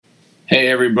Hey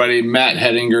everybody, Matt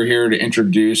Hedinger here to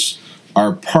introduce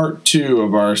our part 2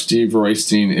 of our Steve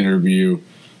Roitstein interview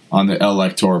on the El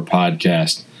Lector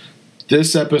podcast.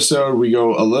 This episode we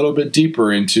go a little bit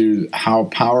deeper into how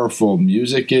powerful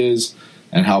music is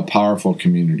and how powerful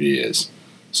community is.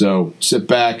 So sit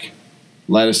back,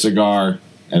 light a cigar,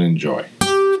 and enjoy.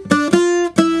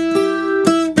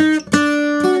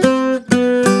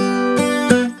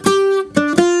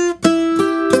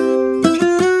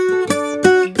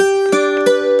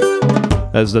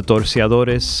 As the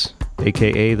torciadores,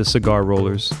 aka the cigar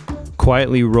rollers,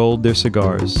 quietly rolled their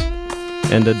cigars,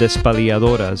 and the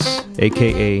despalilladoras,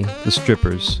 aka the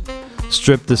strippers,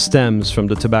 stripped the stems from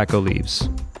the tobacco leaves.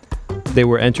 They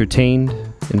were entertained,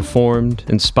 informed,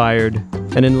 inspired,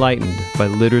 and enlightened by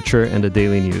literature and the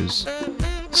daily news.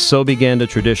 So began the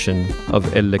tradition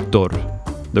of El Lector,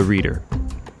 the reader.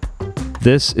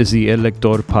 This is the El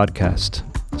Lector podcast,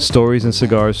 stories and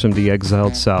cigars from the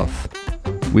exiled South.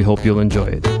 We hope you'll enjoy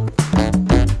it.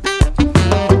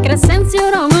 Crescencio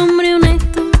era un hombre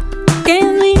honesto que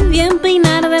vivía en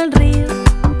Pinar del Río,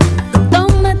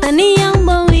 donde tenía un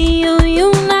bohío y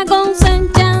una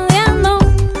cosecha de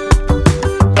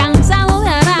andón. Cansado de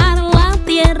arar la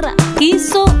tierra,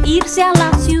 quiso irse a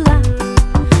la ciudad,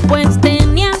 pues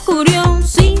tenía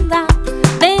curiosidad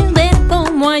de ver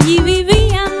cómo allí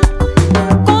vivían.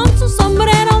 Con su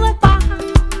sombrero de paja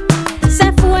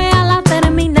se fue a la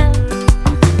terminal,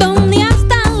 donde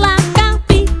hasta la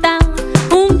capital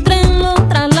un tren lo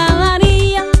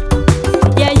trasladaría,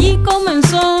 y allí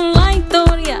comenzó la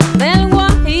historia del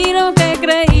guajiro que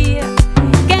creía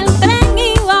que el tren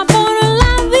iba por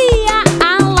la vía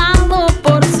alado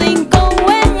por 5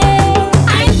 bueyes.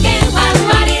 ¡Ay, qué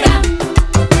barbaridad!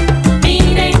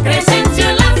 Miren Crescencio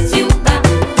en la ciudad,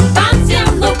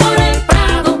 paseando por el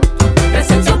Prado,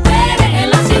 Crescencio Pérez en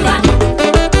la ciudad.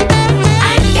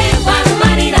 ¡Ay, qué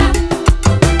barbaridad!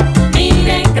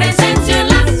 Miren Crescencio en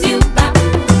la ciudad,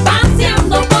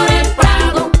 paseando por el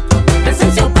Prado,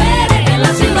 Crescencio Pérez en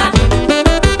la ciudad.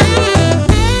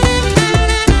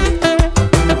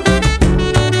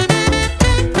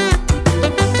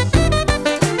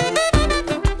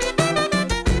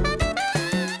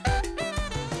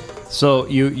 So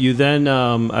you then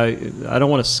I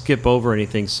don't want to skip over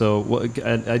anything. So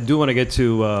I do want to get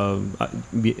to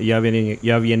ya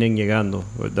vienen llegando.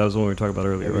 That was what we were talking about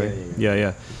earlier, right?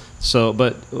 Yeah. So,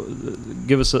 but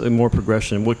give us a more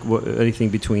progression. What anything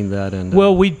between that and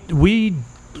Well, we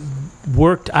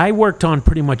worked. I worked on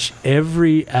pretty much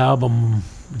every album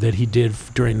that he did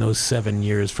during those 7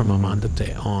 years from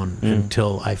Amandate on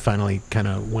until I finally kind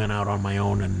of went out on my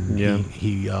own, and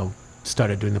he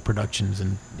started doing the productions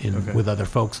and with other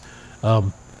folks.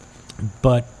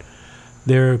 But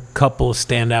there are a couple of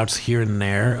standouts here and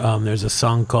there. There's a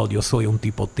song called Yo Soy Un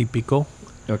Tipo Típico,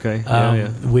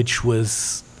 which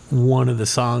was one of the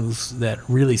songs that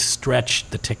really stretched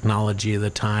the technology of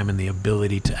the time and the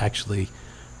ability to actually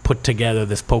put together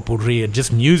this potpourri. And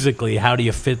just musically, how do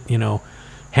you fit,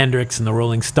 Hendrix and the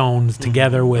Rolling Stones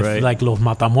together with like Los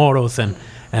Matamoros and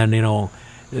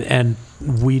and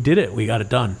we did it. We got it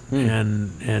done.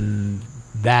 And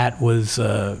that was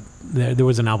there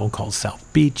was an album called South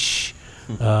Beach.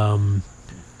 And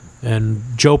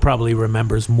Joe probably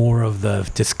remembers more of the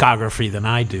discography than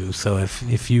I do. So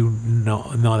if you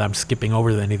know that I'm skipping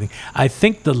over anything, I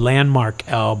think the Landmark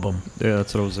album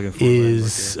that's what I was looking for,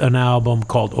 is an album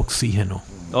called Oxígeno.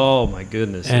 Oh my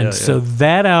goodness. And so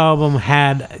that album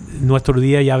had Nuestro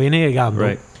Día Ya Viene Llegando.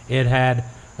 Right. It had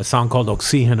a song called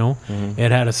Oxígeno.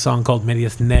 It had a song called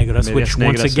Medias Negras, which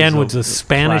once again was a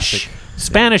Spanish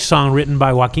song written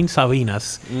by Joaquin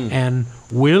Sabinas. And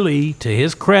Willie, to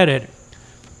his credit,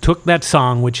 took that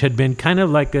song, which had been kind of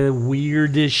like a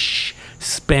weirdish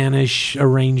Spanish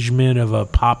arrangement of a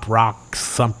pop rock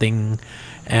something,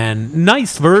 and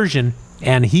nice version,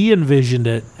 and he envisioned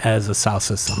it as a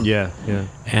salsa song. Yeah.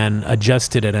 And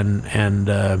adjusted it, and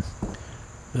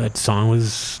that song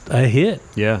was a hit.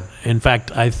 Yeah. In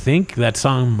fact, I think that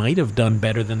song might have done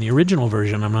better than the original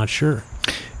version. I'm not sure.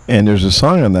 And there's a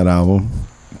song on that album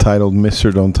titled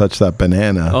Mr. Don't Touch That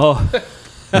Banana. Oh.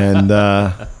 And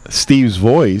Steve's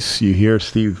voice, you hear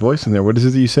Steve's voice in there. What is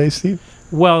it that you say, Steve?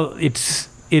 Well, it's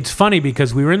funny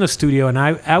because we were in the studio, and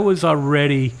I was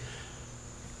already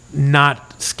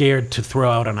not scared to throw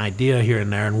out an idea here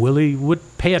and there, and Willie would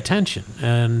pay attention.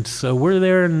 And so we're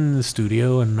there in the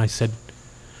studio, and I said,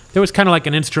 there was kind of like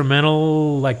an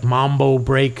instrumental, like mambo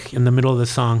break in the middle of the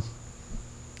song.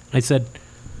 I said,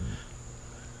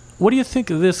 what do you think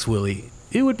of this, Willie?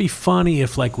 It would be funny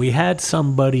if, like, we had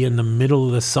somebody in the middle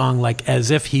of the song, like,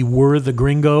 as if he were the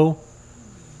gringo,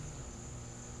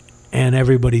 and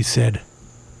everybody said,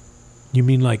 you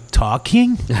mean like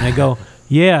talking? And I go,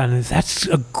 yeah, and that's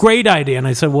a great idea. And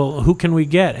I said, well, who can we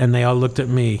get? And they all looked at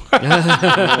me.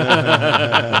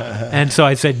 And so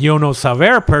I said, yo no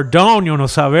saber, perdón, yo no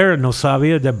saber, no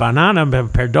sabía de banana,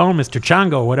 perdón, Mr.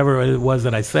 Chango, whatever it was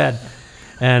that I said.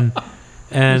 And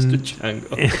Mr.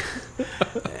 Chango.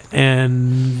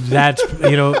 and that's,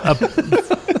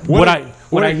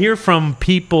 what I hear from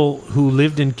people who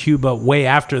lived in Cuba way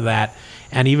after that,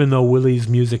 and even though Willie's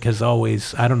music has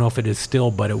always, I don't know if it is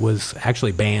still, but it was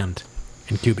actually banned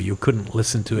in Cuba. You couldn't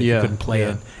listen to it. You couldn't play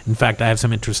it. In fact, I have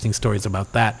some interesting stories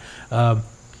about that.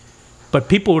 But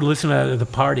people would listen to the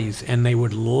parties, and they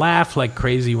would laugh like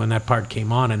crazy when that part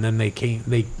came on, and then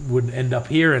they would end up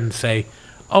here and say,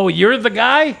 "Oh, you're the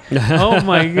guy? Oh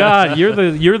my God, you're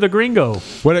the gringo."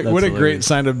 What a great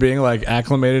sign of being like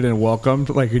acclimated and welcomed.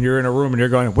 Like when you're in a room and you're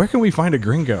going, "Where can we find a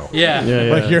gringo?" Yeah.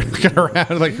 Like you're looking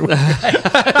around, like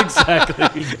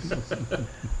Exactly.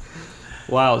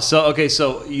 Wow. So okay.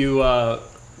 So we're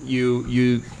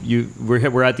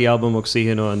at the album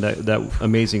Oxígeno, and that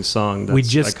amazing song.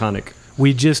 That's iconic.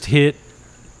 We just hit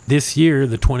this year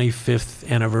the 25th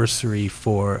anniversary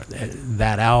for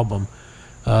that album.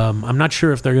 I'm not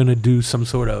sure if they're going to do some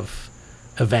sort of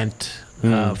event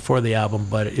for the album,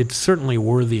 but it's certainly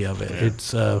worthy of it. Yeah.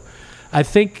 It's I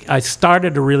think I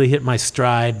started to really hit my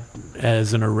stride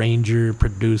as an arranger,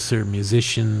 producer,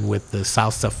 musician with the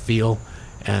salsa feel,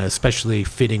 and especially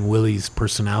fitting Willie's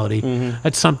personality.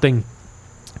 That's something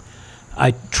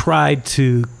I tried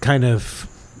to kind of,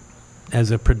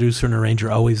 as a producer and arranger,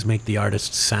 always make the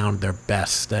artists sound their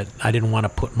best. That I didn't want to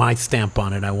put my stamp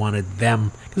on it. I wanted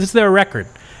them, because it's their record,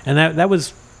 and that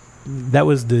was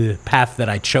the path that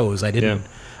I chose. I didn't.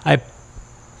 I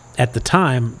at the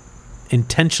time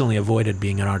intentionally avoided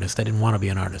being an artist. I didn't want to be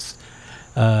an artist.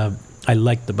 I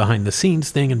liked the behind the scenes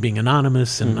thing and being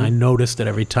anonymous, and I noticed that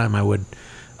every time I would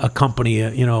accompany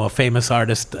a famous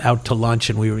artist out to lunch,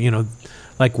 and we were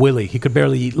like Willie, he could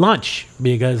barely eat lunch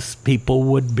because people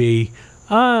would be,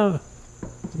 can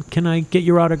I get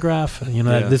your autograph?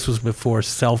 This was before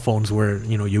cell phones were,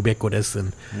 ubiquitous,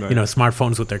 and,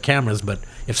 smartphones with their cameras. But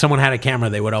if someone had a camera,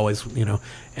 they would always,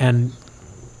 and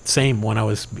same when I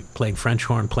was playing French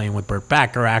horn, playing with Burt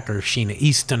Bacharach or Sheena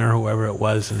Easton or whoever it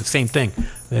was, and the same thing.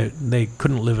 They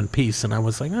couldn't live in peace, and I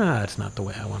was like, that's not the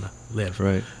way I want to live.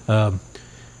 Right.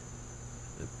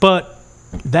 But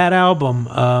that album,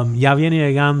 Ya Viene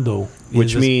Llegando,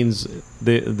 which means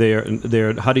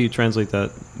they're. How do you translate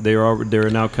that? They're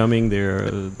now coming.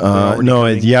 They're no.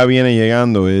 Ya Viene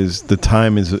Llegando is the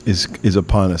time is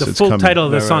upon us. The it's full coming. title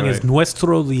of the song is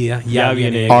Nuestro Día Ya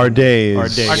Viene Llegando. Our day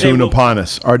is soon upon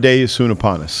us. Our day is soon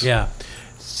upon us. Yeah.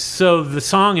 So the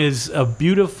song is a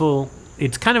beautiful.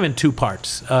 It's kind of in two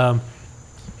parts.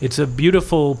 It's a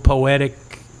beautiful poetic.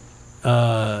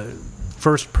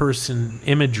 First-person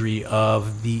imagery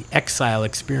of the exile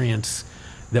experience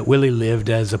that Willie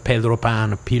lived as a Peter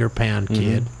Pan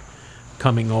kid,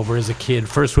 coming over as a kid,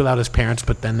 first without his parents,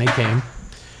 but then they came,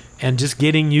 and just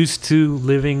getting used to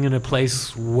living in a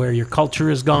place where your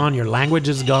culture is gone, your language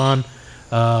is gone,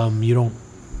 you don't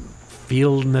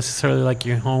feel necessarily like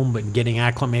you're home, but getting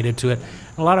acclimated to it.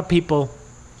 A lot of people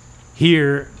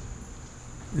here,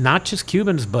 not just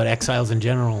Cubans, but exiles in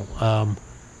general,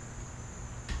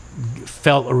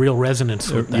 felt a real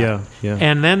resonance with that. Yeah.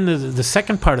 And then the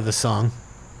second part of the song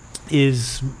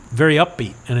is very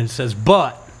upbeat, and it says,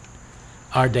 "But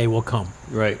our day will come."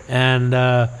 Right. And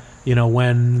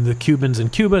when the Cubans in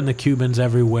Cuba and the Cubans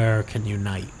everywhere can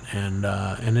unite, and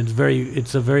it's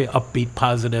a very upbeat,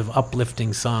 positive,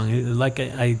 uplifting song. Like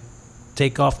I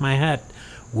take off my hat,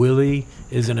 Willie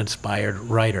is an inspired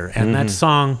writer, and that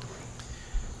song,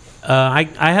 I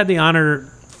had the honor.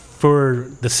 For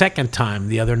the second time,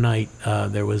 the other night,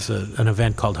 there was an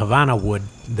event called Havana Wood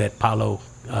that Paulo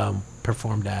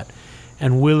performed at.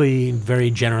 And Willie very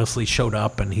generously showed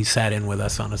up, and he sat in with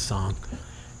us on a song.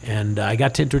 And I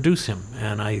got to introduce him.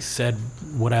 And I said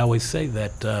what I always say,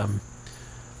 that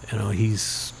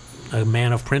he's a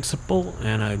man of principle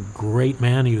and a great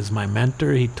man. He was my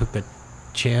mentor. He took a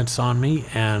chance on me,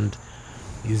 and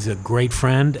he's a great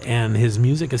friend. And his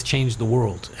music has changed the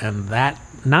world. And that...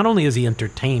 Not only has he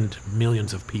entertained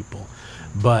millions of people,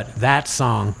 but that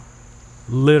song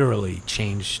literally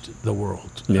changed the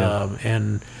world. Yeah.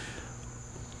 And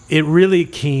it really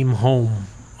came home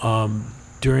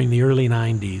during the early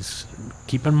 90s.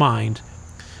 Keep in mind,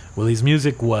 Willie's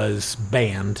music was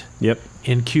banned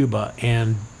in Cuba.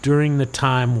 And during the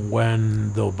time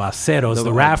when the baceros,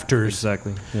 the rafters,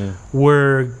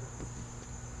 were,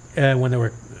 when they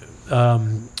were...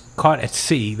 caught at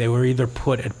sea, they were either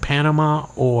put at Panama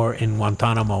or in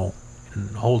Guantanamo in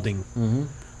holding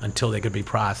until they could be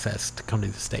processed to come to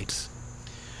the States.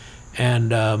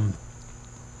 And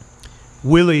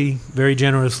Willie very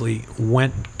generously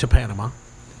went to Panama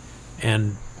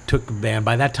and took the band.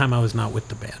 By that time, I was not with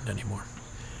the band anymore.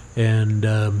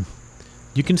 And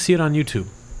you can see it on YouTube.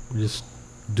 Just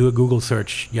do a Google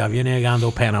search, Ya Viene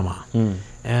Llegando Panama.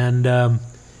 And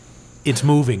it's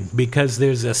moving because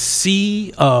there's a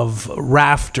sea of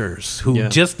rafters who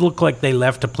just look like they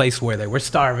left a place where they were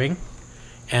starving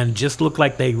and just look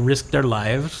like they risked their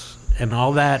lives and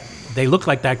all that. They look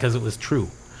like that because it was true.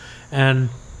 And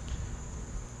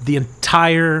the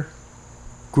entire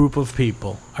group of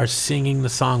people are singing the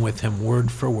song with him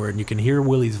word for word. You can hear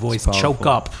Willie's voice choke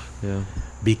up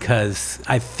because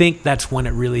I think that's when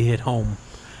it really hit home,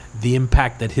 the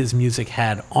impact that his music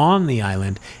had on the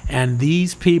island. And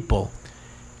these people,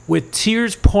 with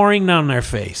tears pouring down their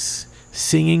face,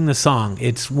 singing the song,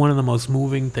 it's one of the most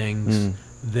moving things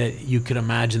that you could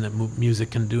imagine that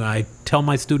music can do. I tell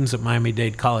my students at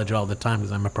Miami-Dade College all the time,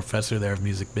 because I'm a professor there of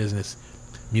music business,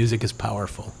 music is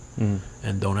powerful,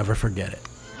 and don't ever forget it.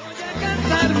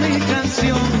 Cantar mi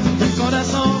canción del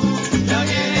corazón, ya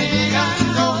viene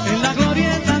llegando en la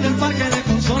glorieta del Parque de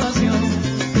Consolación.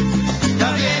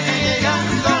 Ya viene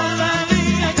llegando la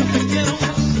niña que te quiero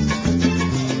más.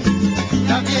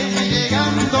 Ya viene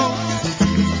llegando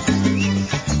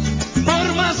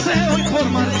por Maceo y por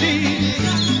Martí.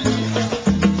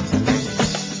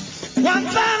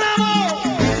 Guantánamo,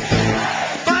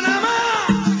 Panamá,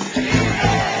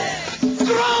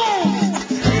 Trump,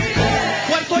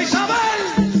 Puerto Isabel,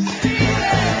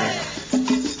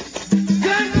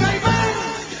 Gran Caimán,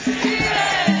 Cuba.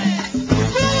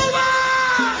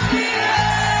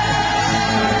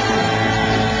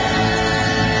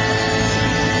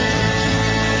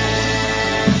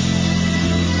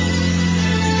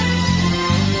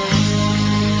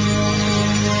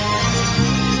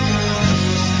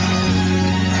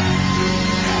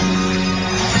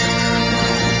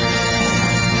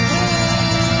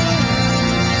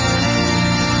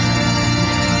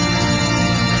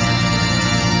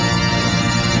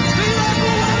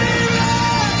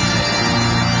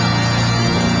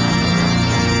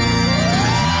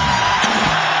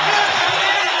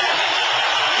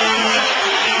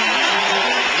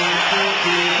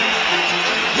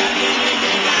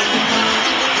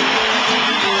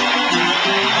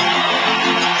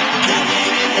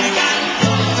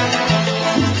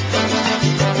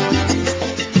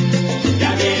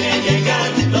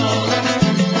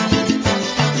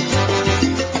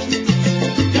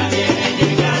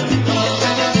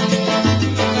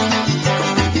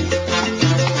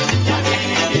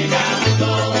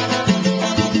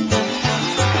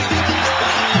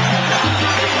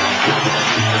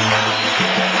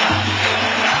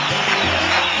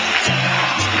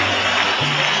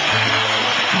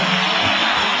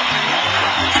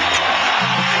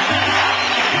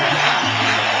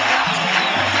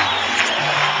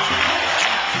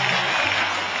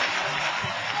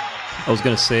 I was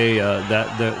going to say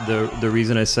that the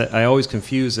reason I always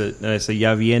confuse it, and I say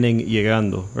ya vienen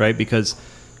llegando, right? Because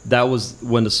that was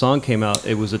when the song came out.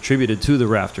 It was attributed to the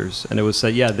rafters, and it was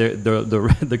said,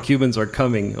 the Cubans are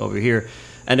coming over here.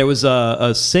 And there was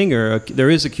a singer. There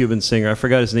is a Cuban singer. I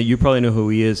forgot his name. You probably know who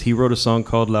he is. He wrote a song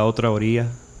called La Otra Orilla.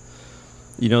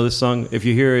 You know this song? If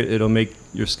you hear it, it'll make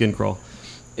your skin crawl.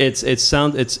 It's a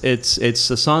song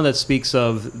that speaks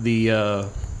of the.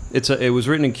 It was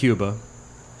written in Cuba.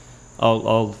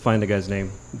 I'll find the guy's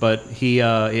name, but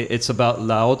it's about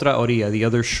La Otra Orilla, the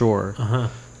other shore.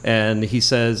 And he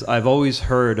says, I've always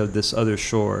heard of this other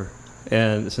shore,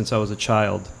 and since I was a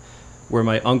child, where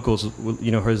my uncles,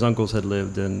 his uncles had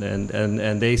lived,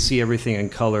 and they see everything in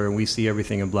color, and we see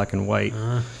everything in black and white.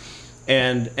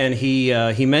 And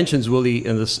he mentions Willie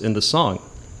in the song,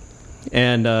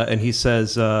 and he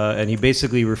says, and he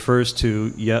basically refers to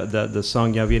the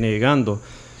song Ya Viene Llegando.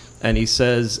 And he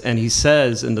says in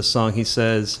the song, he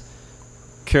says,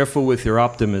 careful with your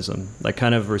optimism, like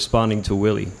kind of responding to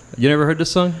Willie. You never heard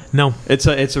this song? No. It's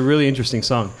a really interesting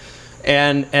song.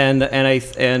 And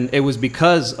it was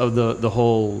because of the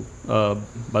whole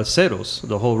balseros,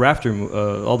 the whole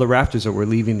rafter, all the rafters that were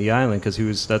leaving the island,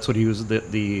 because that's what he was,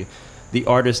 the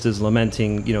artist is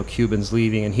lamenting, Cubans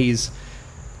leaving, and he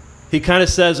kind of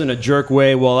says in a jerk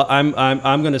way, well,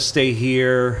 I'm going to stay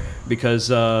here because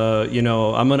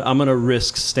I'm going to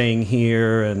risk staying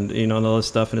here and and all this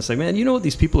stuff. And it's like, man, you know what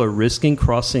these people are risking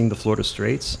crossing the Florida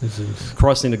Straits,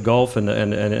 crossing the Gulf, and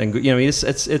it's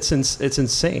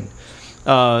insane.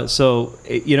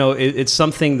 It's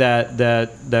something that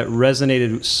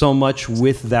resonated so much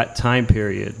with that time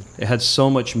period. It had so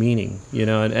much meaning,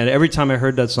 and every time I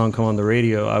heard that song come on the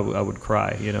radio, I would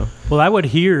cry, Well, I would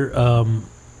hear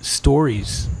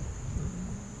stories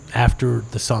after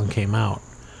the song came out.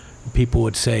 People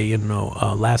would say,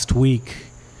 last week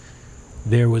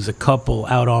there was a couple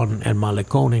out on El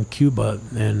Malecón in Cuba,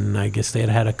 and I guess they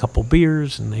had a couple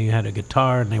beers, and they had a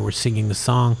guitar, and they were singing the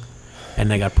song, and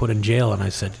they got put in jail. And I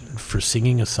said, for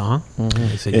singing a song? Mm-hmm.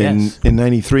 They said, yes. In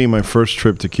 93, my first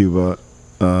trip to Cuba,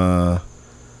 I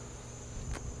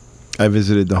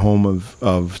visited the home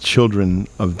of children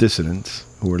of dissidents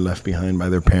who were left behind by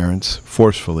their parents,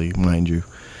 forcefully, mind you.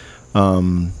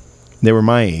 They were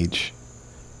my age,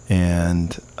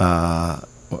 and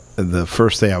the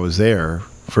first day I was there,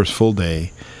 first full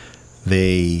day,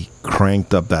 they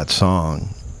cranked up that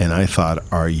song, and I thought,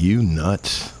 are you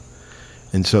nuts?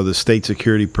 And so the state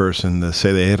security person, the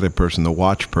CDR person, the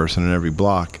watch person in every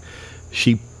block,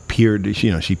 she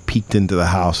peeked into the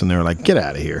house, and they were like, get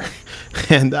out of here.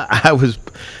 And I was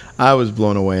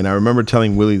blown away. And I remember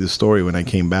telling Willie the story when I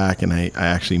came back, and I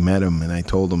actually met him, and I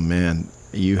told him, man,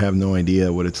 you have no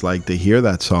idea what it's like to hear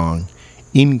that song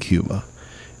in Cuba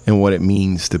and what it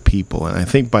means to people. And I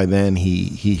think by then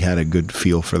he had a good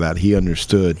feel for that. He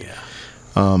understood. Yeah.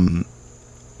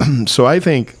 So I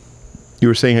think you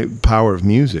were saying power of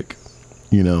music,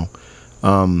 my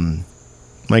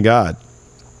God,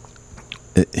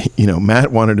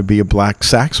 Matt wanted to be a black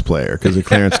sax player because of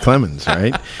Clarence Clemens,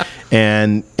 right?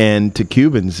 And to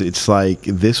Cubans, it's like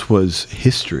this was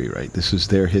history, right? This was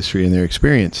their history and their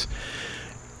experience.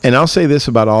 And I'll say this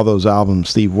about all those albums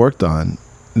Steve worked on,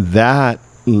 that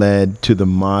led to the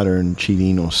modern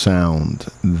Chirino sound.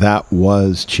 That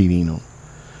was Chirino.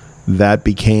 That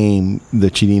became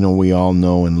the Chirino we all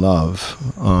know and love.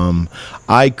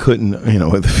 I couldn't,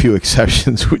 with a few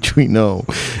exceptions, which we know,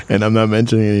 and I'm not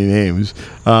mentioning any names,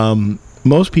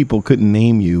 most people couldn't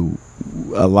name you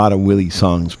a lot of Willie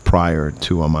songs prior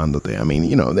to Amándote. I mean,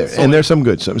 there's some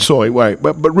good stuff. Soy, right?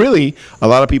 But really, a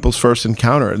lot of people's first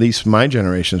encounter, at least my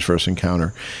generation's first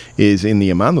encounter, is in the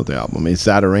Amándote album. It's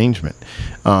that arrangement.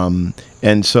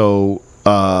 And so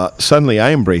suddenly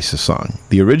I embraced the song.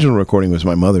 The original recording was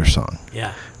my mother's song.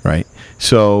 Yeah. Right?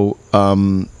 So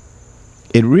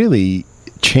it really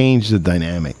changed the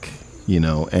dynamic,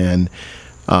 and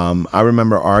I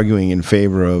remember arguing in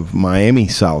favor of Miami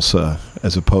salsa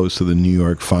as opposed to the New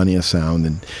York Fania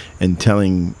sound, and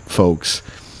telling folks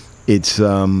it's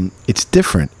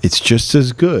different. It's just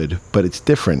as good, but it's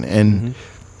different. And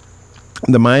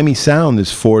the Miami sound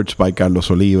is forged by Carlos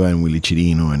Oliva and Willie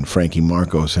Chirino and Frankie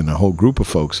Marcos and a whole group of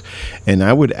folks. And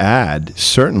I would add,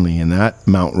 certainly in that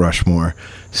Mount Rushmore,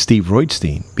 Steve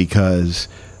Roitstein, because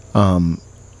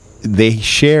they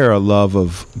share a love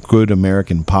of good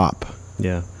American pop.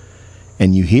 Yeah.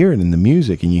 And you hear it in the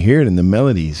music, and you hear it in the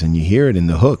melodies, and you hear it in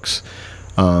the hooks.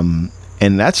 And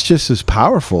that's just as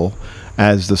powerful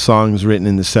as the songs written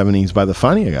in the 70s by the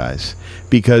Fania guys.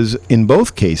 Because in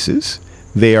both cases,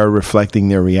 they are reflecting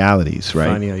their realities,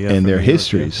 right? Fania, yeah, and their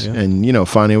histories. Yeah. And,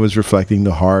 Fania was reflecting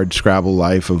the hard Scrabble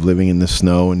life of living in the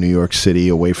snow in New York City,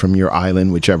 away from your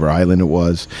island, whichever island it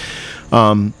was.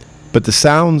 But the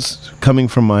sounds coming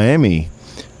from Miami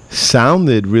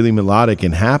sounded really melodic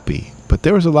and happy. But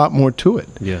there was a lot more to it.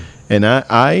 Yeah. And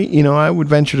I would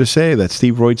venture to say that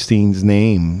Steve Roitstein's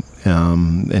name,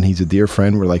 and he's a dear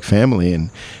friend, we're like family, and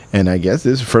I guess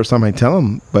this is the first time I tell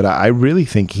him, but I really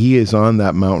think he is on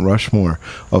that Mount Rushmore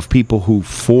of people who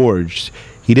forged.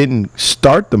 He didn't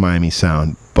start the Miami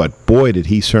sound, but boy, did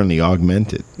he certainly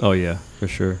augment it. Oh, yeah, for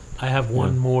sure. I have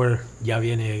one more Ya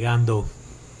Viene Llegando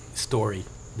story.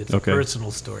 It's a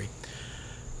personal story.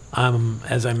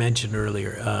 As I mentioned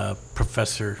earlier, a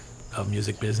professor of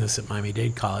music business at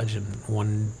Miami-Dade College, and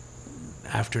one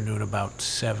afternoon about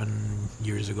 7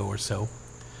 years ago or so,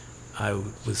 I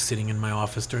was sitting in my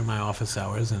office during my office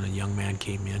hours, and a young man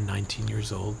came in, 19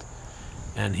 years old,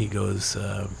 and he goes,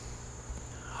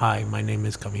 hi, my name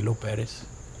is Camilo Perez.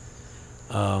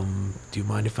 Do you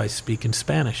mind if I speak in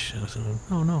Spanish? And I said,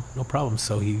 oh, no problem.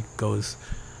 So he goes,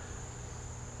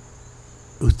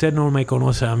 usted no me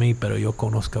conoce a mí, pero yo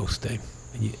conozco a usted.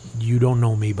 You don't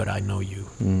know me, but I know you.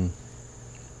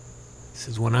 He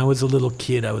says, when I was a little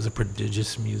kid, I was a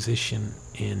prodigious musician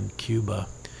in Cuba,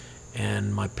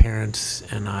 and my parents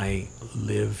and I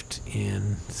lived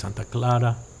in Santa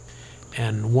Clara.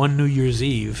 And one New Year's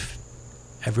Eve,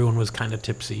 everyone was kind of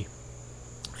tipsy.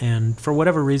 And for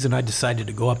whatever reason, I decided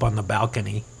to go up on the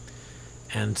balcony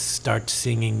and start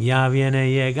singing Ya Viene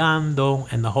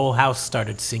Llegando, and the whole house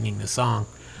started singing the song.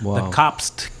 Wow. The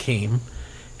cops came,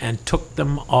 and took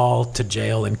them all to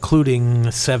jail, including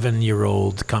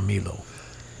 7-year-old Camilo.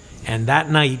 And that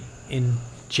night in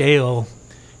jail,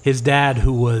 his dad,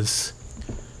 who was,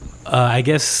 I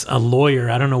guess, a lawyer.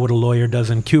 I don't know what a lawyer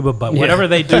does in Cuba, but whatever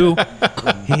they do,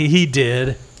 he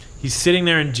did. He's sitting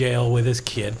there in jail with his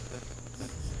kid,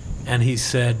 and he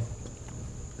said,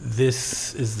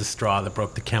 "This is the straw that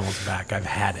broke the camel's back. I've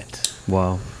had it.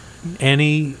 Wow.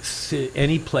 Any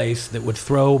place that would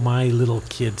throw my little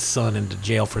kid's son into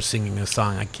jail for singing a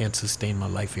song, I can't sustain my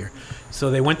life here."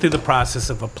 So they went through the process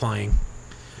of applying.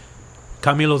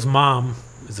 Camilo's mom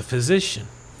is a physician.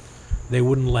 They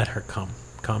wouldn't let her come.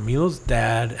 Camilo's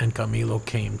dad and Camilo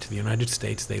came to the United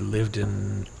States. They lived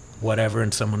in whatever,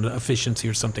 in some efficiency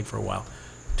or something for a while.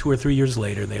 2 or 3 years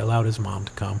later, they allowed his mom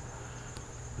to come.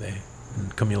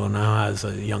 Camilo now has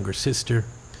a younger sister.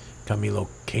 Camilo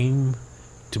came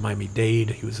to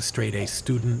Miami-Dade. He was a straight-A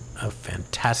student, a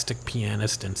fantastic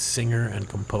pianist and singer and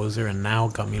composer, and now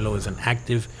Camilo is an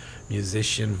active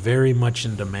musician, very much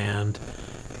in demand.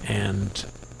 And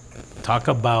talk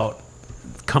about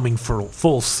coming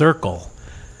full circle.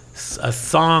 A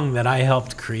song that I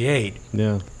helped create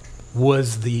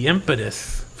was the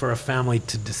impetus for a family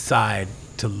to decide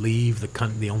to leave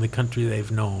the only country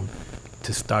they've known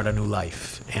to start a new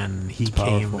life. And he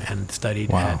came and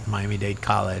studied at Miami-Dade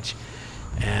College.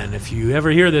 And if you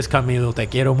ever hear this, Camilo, te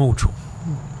quiero mucho.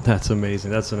 That's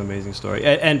amazing. That's an amazing story.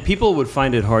 And people would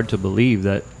find it hard to believe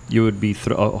that you would be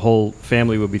a whole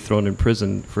family would be thrown in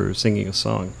prison for singing a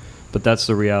song. But that's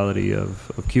the reality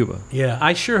of Cuba. Yeah,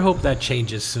 I sure hope that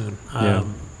changes soon.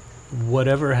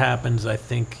 Whatever happens, I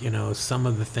think, some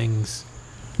of the things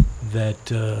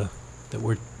that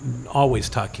we're always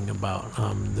talking about,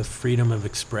 the freedom of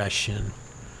expression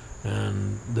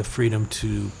and the freedom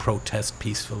to protest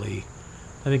peacefully.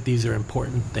 I think these are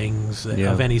important things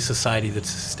of any society that's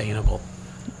sustainable.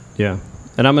 Yeah.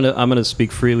 And I'm gonna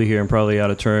speak freely here and probably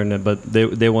out of turn, but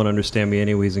they won't understand me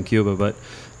anyways in Cuba. But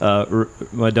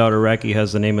my daughter Raki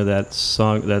has the name of that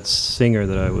singer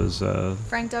that I was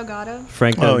Frank Delgado.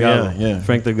 Frank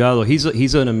Delgado.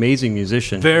 He's an amazing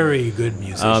musician. Very good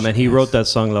musician. And he wrote that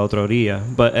song La Otra Orilla.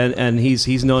 But and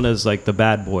he's known as like the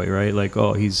bad boy, right? Like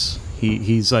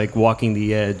he's like walking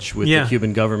the edge with the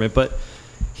Cuban government. But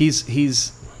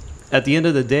he's at the end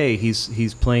of the day,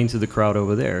 he's playing to the crowd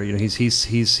over there. He's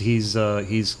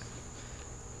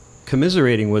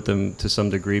commiserating with them to some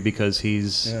degree because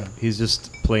he's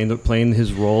just playing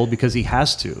his role because he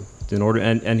has to in order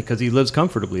and because he lives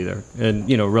comfortably there and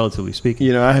relatively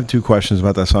speaking. I have 2 questions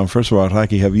about that song. First of all,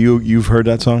 Raki, you've heard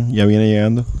that song? Ya viene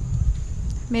llegando?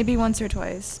 Maybe once or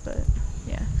twice, but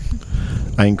yeah.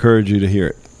 I encourage you to hear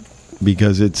it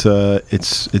because it's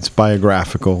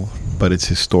biographical. But it's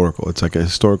historical. It's like a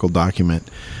historical document.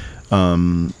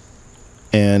 And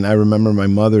I remember my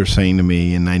mother saying to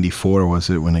me in 94, was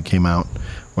it when it came out,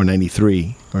 or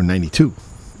 93, or 92.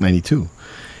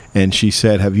 And she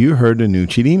said, "Have you heard the new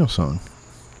Chirino song?"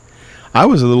 I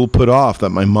was a little put off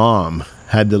that my mom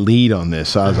had the lead on this.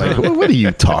 So I was like, what are you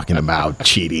talking about,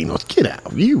 Chirino? Get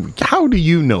out. How do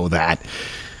you know that?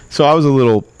 So I was a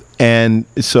little... And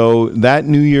so that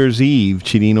New Year's Eve,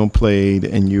 Chirino played,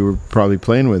 and you were probably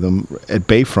playing with him at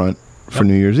Bayfront for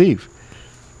New Year's Eve.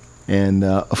 And,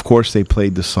 of course, they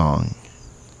played the song.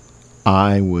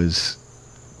 I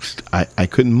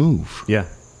couldn't move. Yeah.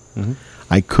 Mm-hmm.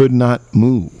 I could not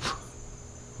move.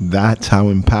 That's how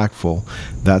impactful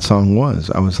that song was.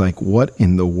 I was like, what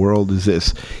in the world is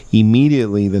this?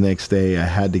 Immediately the next day, I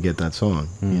had to get that song,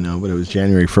 but it was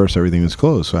January 1st, everything was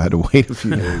closed, so I had to wait a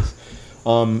few days.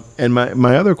 And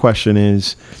my other question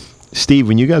is, Steve,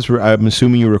 when you guys were, I'm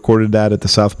assuming you recorded that at the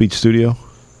South Beach studio?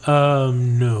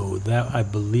 No, I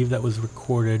believe that was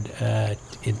recorded at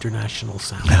International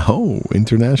Sound. Oh,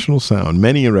 International Sound.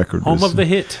 Many a record. Home of the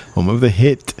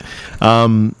hit.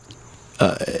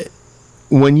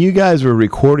 When you guys were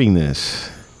recording this,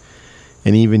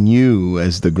 and even you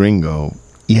as the gringo,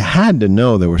 you had to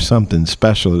know there was something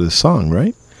special to this song,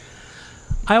 right?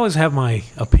 I always have my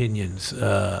opinions,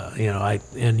 that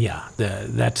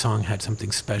song had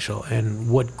something special, and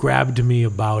what grabbed me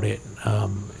about it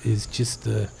is just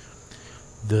the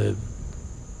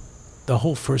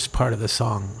whole first part of the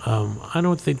song. I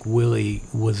don't think Willie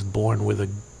was born with a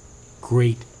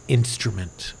great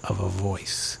instrument of a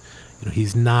voice.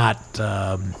 He's not,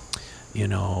 Alberto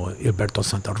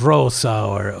Santa Rosa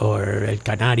or El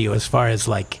Canario as far as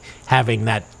like having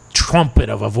that trumpet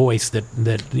of a voice that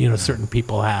certain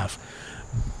people have.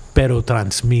 Pero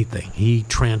transmite. He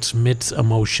transmits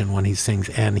emotion when he sings,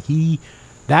 and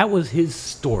that was his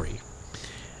story.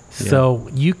 Yeah. So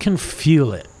you can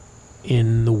feel it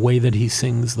in the way that he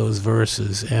sings those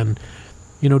verses, and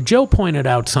You know, Joe pointed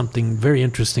out something very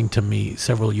interesting to me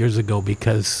several years ago,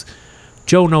 because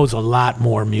Joe knows a lot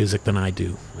more music than I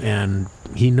do, and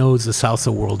he knows the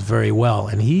salsa world very well.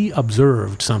 And he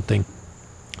observed something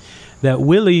that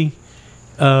Willie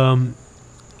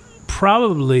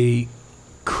probably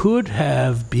could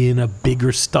have been a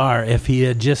bigger star if he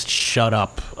had just shut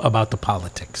up about the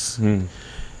politics.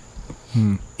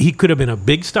 He could have been a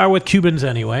big star with Cubans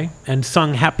anyway, and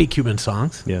sung happy Cuban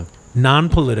songs, Yeah.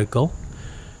 non-political.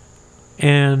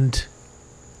 And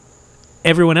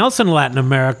everyone else in Latin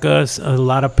America, a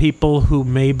lot of people who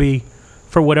maybe,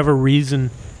 for whatever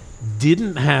reason,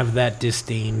 didn't have that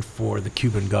disdain for the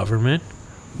Cuban government,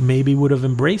 maybe would have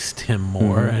embraced him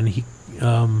more. And he,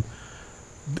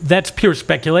 that's pure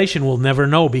speculation. We'll never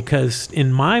know, because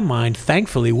in my mind,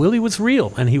 thankfully, Willie was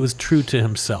real and he was true to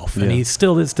himself, and he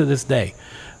still is to this day.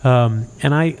 And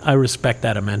I respect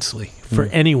that immensely for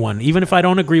anyone, even if I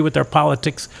don't agree with their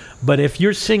politics. But if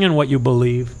you're singing what you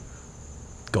believe,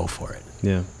 go for it.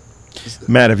 Yeah.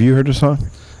 Matt, have you heard the song?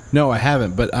 No, I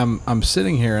haven't. But I'm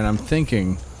sitting here and I'm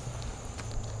thinking,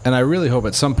 and I really hope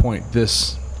at some point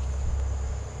this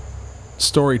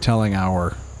storytelling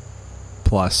hour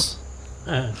plus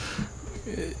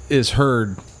is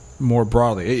heard more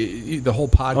broadly. The whole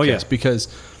podcast, because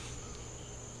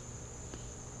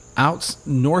out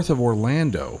north of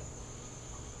Orlando,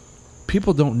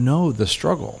 people don't know the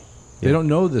struggle. They don't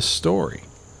know this story.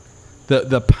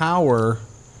 The power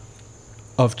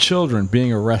of children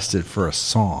being arrested for a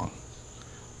song.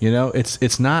 You know,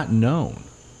 it's not known.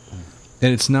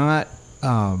 And it's not,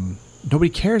 nobody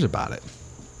cares about it.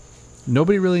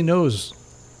 Nobody really knows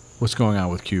what's going on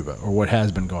with Cuba, or what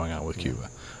has been going on with Cuba,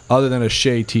 other than a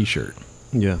Shea t-shirt.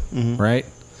 Yeah. Right?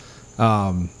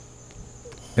 And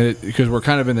because we're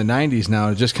kind of in the 90s now,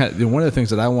 it just kind of, one of the things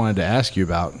that I wanted to ask you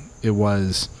about, it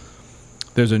was,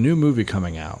 there's a new movie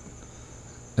coming out,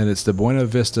 and it's the Buena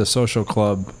Vista Social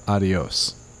Club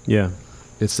Adios. Yeah.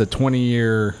 It's the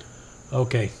 20-year.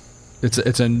 Okay.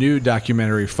 It's a new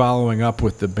documentary following up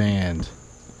with the band,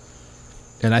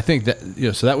 and I think that, you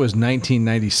know, so that was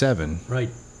 1997. Right.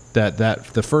 That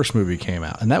the first movie came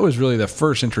out, and that was really the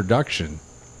first introduction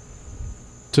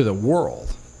to the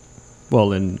world.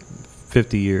 Well, in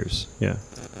 50 years. Yeah.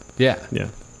 Yeah. Yeah.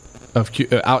 Of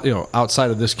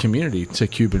outside of this community to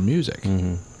Cuban music.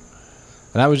 And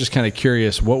I was just kind of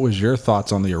curious, what was your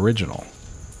thoughts on the original?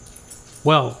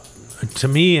 Well, to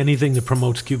me, anything that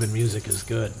promotes Cuban music is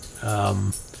good.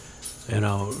 You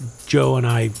know, Joe and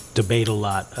I debate a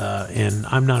lot, and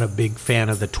I'm not a big fan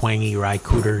of the twangy Ry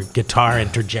Cooder guitar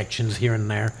interjections here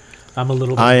and there. I'm a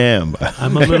little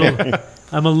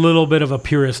bit of a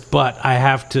purist, but I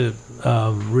have to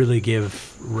really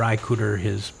give Ry Cooder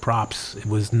his props. It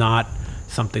was not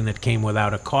something that came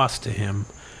without a cost to him.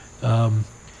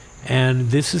 And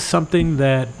this is something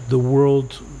that the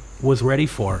world was ready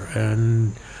for.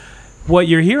 And what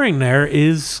you're hearing there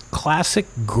is classic,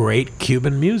 great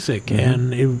Cuban music.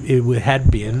 And it had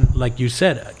been, like you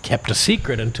said, kept a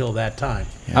secret until that time.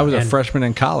 Yeah. I was a freshman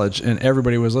in college, and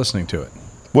everybody was listening to it.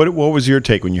 What was your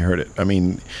take when you heard it? I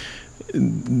mean,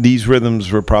 these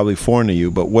rhythms were probably foreign to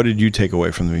you, but what did you take away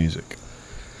from the music?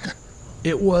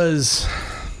 It was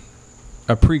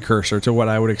a precursor to what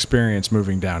I would experience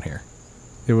moving down here.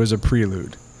 It was a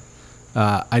prelude.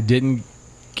 I didn't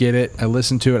get it. I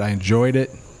listened to it. I enjoyed it,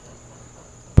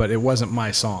 but it wasn't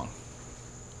my song.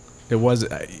 It was.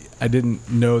 I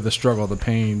didn't know the struggle, the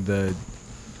pain,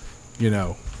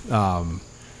 Well,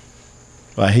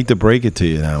 I hate to break it to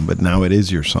you now, but now it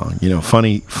is your song. You know,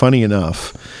 funny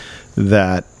enough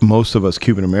that most of us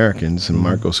Cuban Americans, and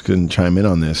Marcos can chime in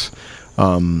on this,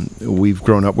 we've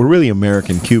grown up, we're really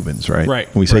American Cubans, right?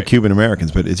 Right. We say right. Cuban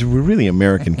Americans, but we're really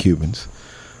American Cubans.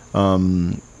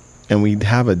 And we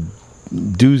have a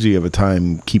doozy of a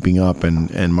time keeping up,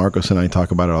 and Marcos and I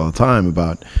talk about it all the time,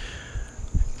 about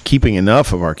keeping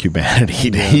enough of our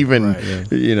Cubanity to even,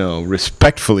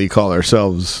 respectfully call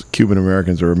ourselves Cuban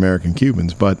Americans or American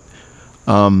Cubans. But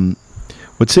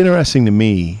what's interesting to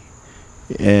me,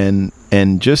 and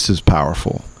just as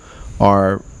powerful,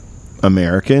 are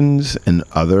Americans and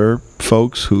other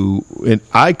folks who, and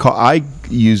I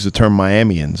use the term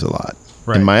Miamians a lot.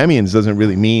 Right. And Miamians doesn't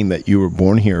really mean that you were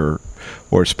born here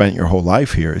or spent your whole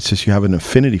life here. It's just you have an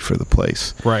affinity for the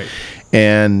place. Right.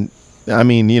 And I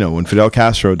mean, when Fidel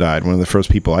Castro died, one of the first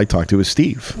people I talked to was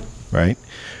Steve, right?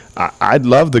 I'd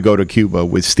love to go to Cuba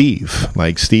with Steve.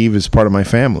 Like, Steve is part of my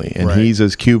family, and he's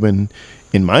as Cuban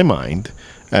in my mind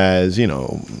as,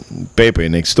 Pepe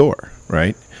next door,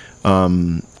 right?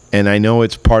 And I know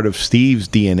it's part of Steve's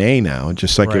DNA now,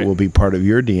 just like it will be part of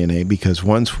your DNA, because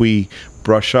once we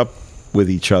brush up with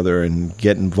each other and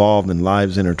get involved and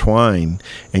lives intertwine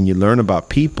and you learn about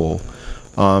people,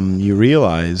 you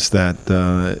realize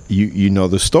that you know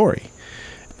the story.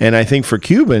 And I think for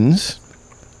Cubans,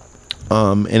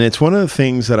 and it's one of the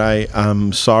things that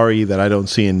I'm sorry that I don't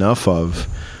see enough of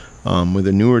with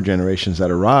the newer generations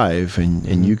that arrive,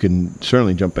 and you can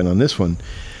certainly jump in on this one.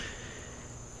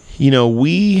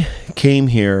 We came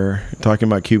here, talking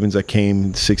about Cubans that came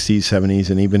in the 60s, 70s,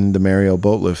 and even the Mariel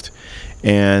boat lift,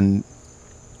 and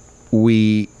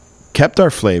we kept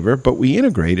our flavor, but we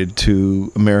integrated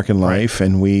to American life,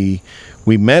 and we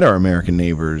met our American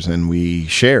neighbors, and we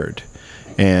shared.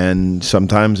 And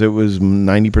sometimes it was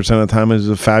 90% of the time it was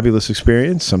a fabulous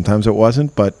experience. Sometimes it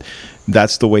wasn't, but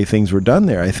that's the way things were done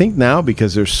there. I think now,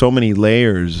 because there's so many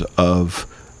layers of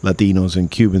Latinos and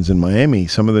Cubans in Miami,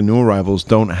 some of the new arrivals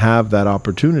don't have that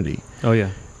opportunity. Oh,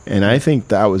 yeah. And I think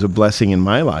that was a blessing in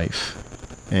my life.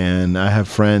 And I have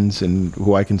friends and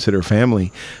who I consider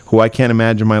family who I can't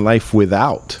imagine my life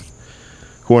without,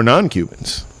 who are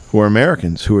non-Cubans, who are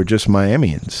Americans, who are just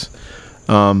Miamians.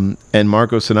 And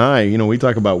Marcos and I, we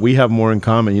talk about we have more in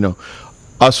common.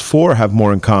 Us four have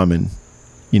more in common.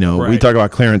 We talk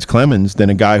about Clarence Clemens than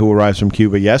a guy who arrives from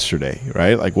Cuba yesterday,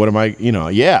 right? Like, what am I,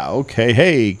 yeah, okay,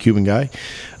 hey, Cuban guy.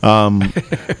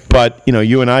 But,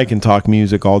 you and I can talk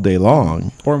music all day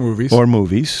long. Or movies. Or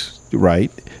movies,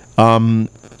 right?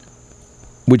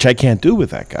 Which I can't do with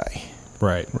that guy.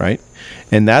 Right. Right?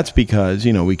 And that's because,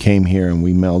 we came here and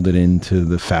we melded into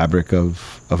the fabric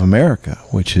of America,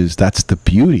 that's the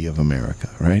beauty of America,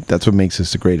 right? That's what makes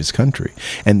us the greatest country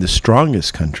and the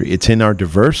strongest country. It's in our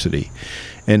diversity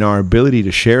and our ability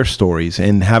to share stories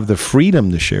and have the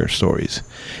freedom to share stories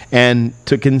and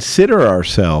to consider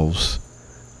ourselves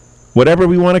whatever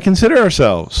we want to consider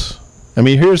ourselves. I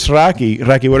mean, here's Raki.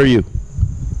 Raki, what are you?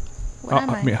 What am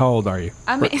I? How old are you?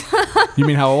 I mean, You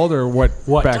mean how old or what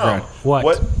background?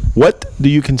 What do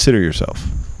you consider yourself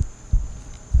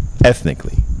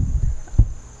ethnically?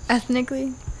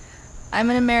 ethnically, I'm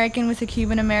an American with a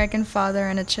Cuban-American father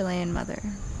and a Chilean mother.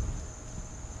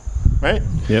 Right?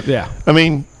 Yep. Yeah. I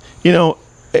mean,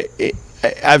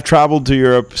 I've traveled to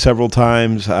Europe several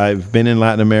times. I've been in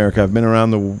Latin America. I've been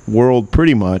around the world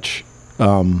pretty much,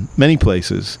 many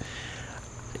places.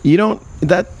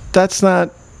 That's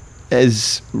not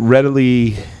as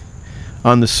readily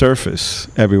on the surface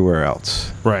everywhere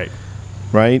else. Right.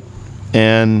 Right?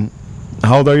 And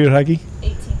how old are you, Raki?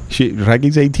 18.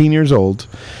 Raki's 18 years old,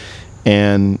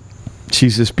 and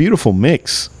she's this beautiful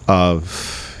mix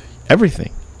of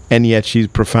everything. And yet she's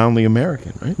profoundly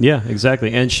American, right? Yeah,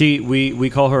 exactly. And we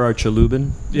call her our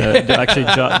Chalubin. Actually,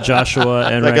 Joshua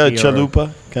and like Raki a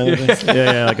chalupa kind of thing.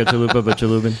 yeah, like a chalupa, but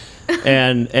Chalubin.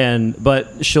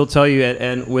 But she'll tell you,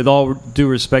 and with all due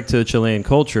respect to the Chilean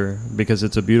culture, because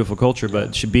it's a beautiful culture,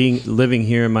 but living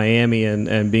here in Miami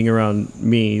and being around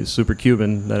me, super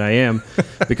Cuban that I am,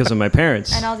 because of my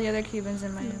parents. And all the other Cubans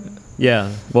in Miami.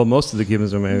 Yeah, well, most of the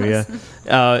Cubans are Miami. Yeah,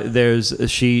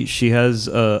 she has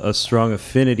a strong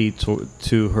affinity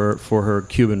for her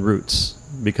Cuban roots,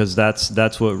 because that's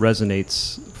what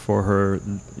resonates for her,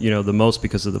 the most,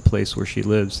 because of the place where she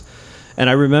lives. And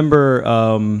I remember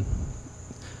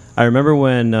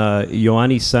when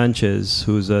Yoani Sanchez,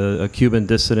 who's a Cuban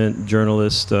dissident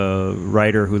journalist,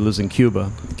 writer who lives in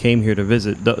Cuba, came here to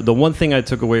visit. The one thing I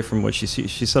took away from what she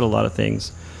said a lot of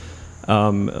things.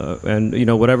 And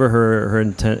whatever her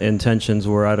intentions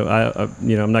were,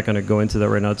 I'm not going to go into that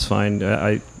right now. It's fine.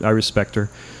 I respect her.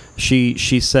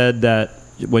 She said that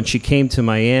when she came to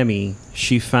Miami,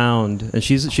 she found, and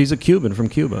she's a Cuban from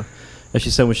Cuba, and she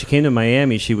said when she came to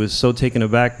Miami, she was so taken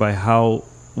aback by how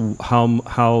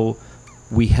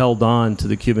we held on to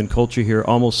the Cuban culture here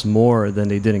almost more than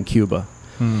they did in Cuba.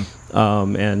 And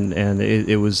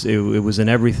it was in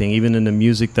everything, even in the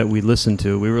music that we listened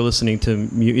to. We were listening to,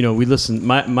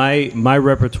 my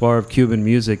repertoire of Cuban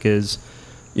music is,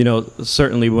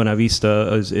 certainly Buena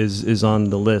Vista is on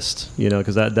the list,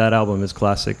 because that album is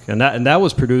classic, and that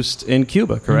was produced in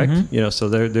Cuba, correct? Mm-hmm. So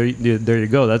there you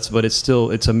go. But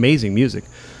it's amazing music.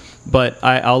 But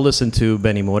I'll listen to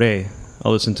Benny Moré.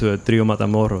 I'll listen to Trio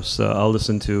Matamoros. I'll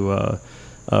listen to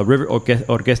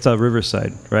Orquesta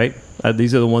Riverside, right?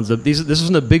 These are the ones this is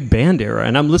from the big band era,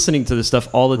 and I'm listening to this stuff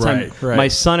all the time. Right. My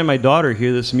son and my daughter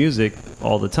hear this music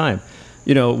all the time.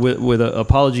 With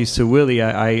apologies to Willie,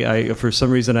 I for some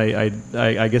reason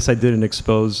I guess I didn't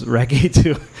expose Raki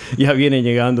to Ya Viene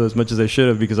Llegando as much as I should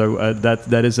have, because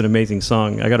that is an amazing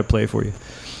song. I got to play it for you.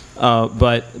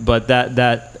 But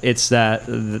that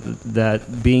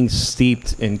being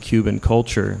steeped in Cuban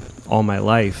culture all my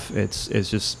life, it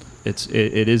is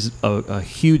a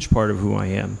huge part of who I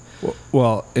am.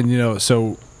 Well, and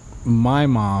so my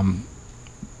mom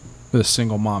with a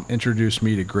single mom, introduced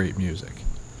me to great music.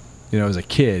 You know, as a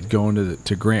kid, going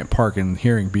to Grant Park and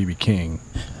hearing B.B. King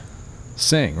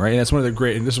sing, right? And that's one of the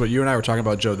great, and this is what you and I were talking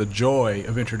about, Joe, the joy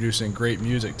of introducing great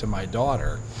music to my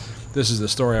daughter. This is the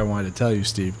story I wanted to tell you,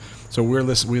 Steve. So we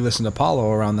listen to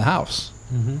Paulo around the house,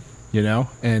 you know?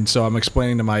 And so I'm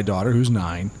explaining to my daughter, who's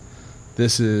 9,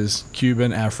 this is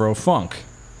Cuban Afro-Funk.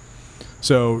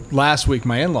 So last week,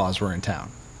 my in-laws were in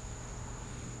town.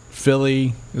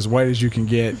 Philly, as white as you can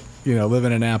get, you know, live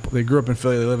in Annapolis. They grew up in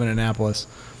Philly, they live in Annapolis.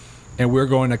 And we're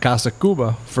going to Casa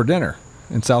Cuba for dinner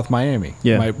in South Miami.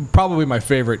 Yeah. Probably my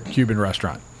favorite Cuban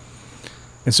restaurant.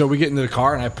 And so we get into the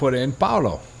car and I put in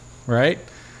Paulo, right?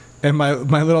 And my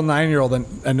little 9-year-old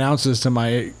announces to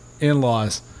my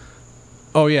in-laws,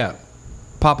 "Oh yeah,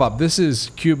 Pop-Up, this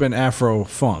is Cuban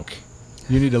Afro-Funk.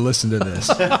 You need to listen to this."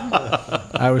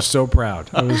 I was so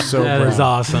proud. I was so proud. That is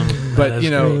awesome. But,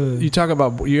 you know,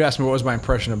 you asked me what was my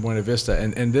impression of Buena Vista,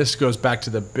 and this goes back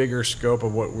to the bigger scope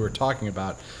of what we were talking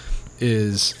about,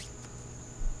 is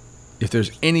if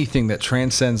there's anything that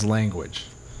transcends language,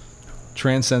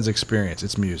 transcends experience,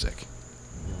 it's music.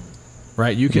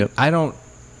 Right? You can. Yep. I don't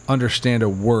understand a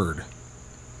word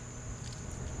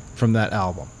from that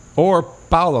album, or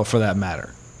Paulo for that matter,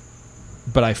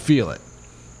 but I feel it.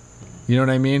 You know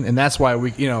what I mean? And that's why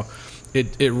we, you know,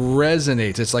 it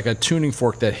resonates. It's like a tuning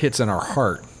fork that hits in our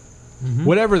heart,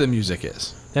 whatever the music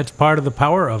is. That's part of the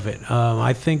power of it.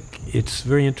 I think it's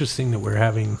very interesting that we're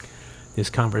having this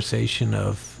conversation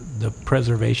of the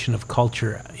preservation of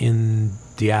culture in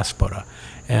diaspora.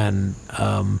 And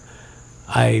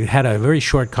I had a very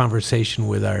short conversation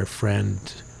with our friend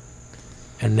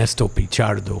Ernesto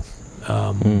Pichardo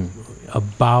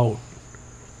about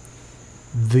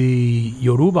the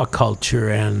Yoruba culture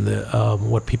and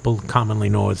what people commonly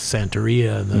know as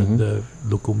Santeria, the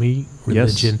Lukumi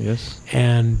religion, yes.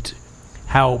 And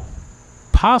how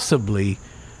possibly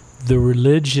the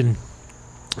religion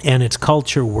and its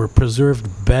culture were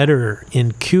preserved better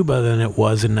in Cuba than it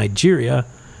was in Nigeria,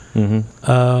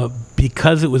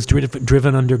 because it was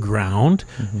driven underground,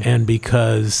 and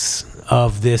because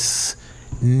of this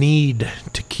need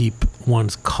to keep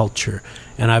one's culture.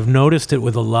 And I've noticed it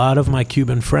with a lot of my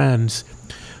Cuban friends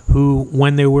who,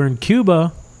 when they were in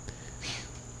Cuba,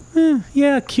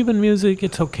 Cuban music,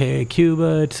 it's okay.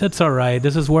 Cuba, it's all right.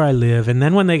 This is where I live. And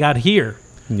then when they got here,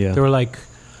 they were like,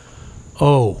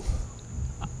 oh,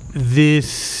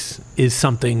 this is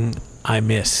something I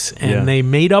miss. And they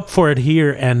made up for it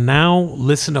here and now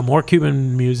listen to more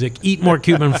Cuban music, eat more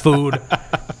Cuban food,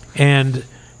 and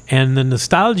the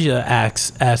nostalgia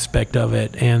aspect of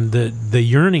it, and the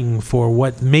yearning for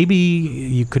what maybe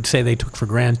you could say they took for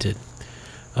granted.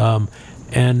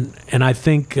 And I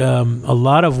think a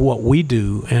lot of what we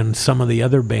do, and some of the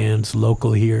other bands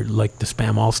local here, like the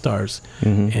Spam All-Stars,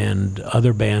 and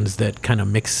other bands that kind of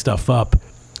mix stuff up,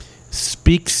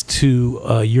 speaks to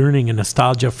a yearning and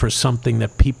nostalgia for something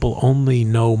that people only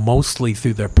know mostly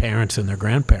through their parents and their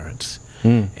grandparents.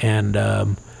 And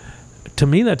to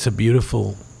me, that's a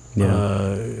beautiful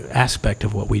aspect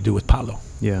of what we do with Paulo.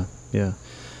 Yeah.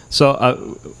 So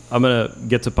I'm going to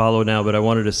get to Paulo now, but I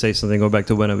wanted to say something, go back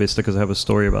to Buena Vista, because I have a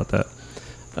story about that.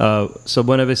 So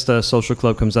Buena Vista Social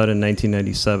Club comes out in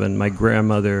 1997. My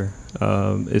grandmother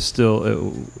is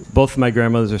still, both of my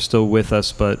grandmothers are still with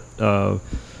us, but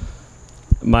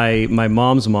my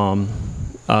mom's mom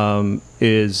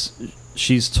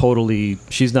she's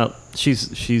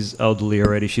elderly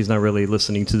already. She's not really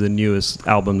listening to the newest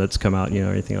album that's come out,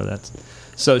 or anything like that.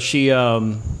 So she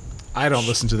I don't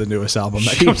listen to the newest album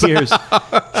that comes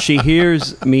out. She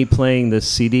hears me playing this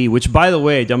CD, which, by the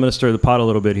way, I'm going to stir the pot a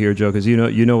little bit here, Joe, because you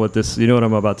know what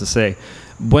I'm about to say.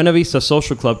 Buena Vista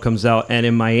Social Club comes out, and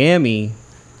in Miami,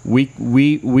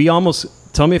 we almost,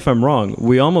 tell me if I'm wrong,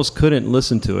 we almost couldn't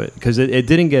listen to it because it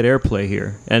didn't get airplay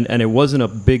here, and it wasn't a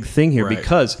big thing here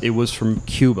because it was from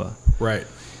Cuba. Right.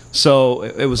 So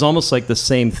it was almost like the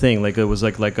same thing. Like it was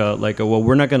like a well,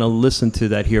 we're not going to listen to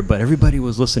that here, but everybody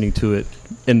was listening to it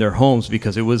in their homes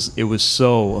because it was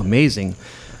so amazing.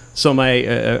 So am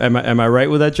I right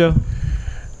with that, Joe?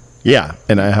 Yeah,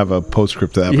 and I have a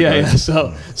postscript to that. Yeah.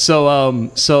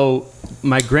 So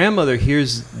my grandmother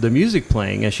hears the music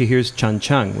playing, and she hears Chan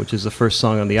Chang, which is the first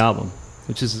song on the album,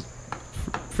 which is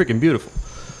freaking beautiful.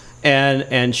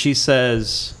 And she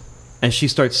says, and she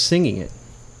starts singing it.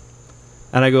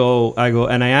 And I go,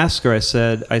 and I asked her, I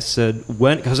said,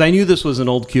 when, because I knew this was an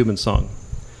old Cuban song.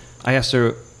 I asked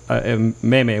her,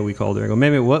 Meme, we called her. I go,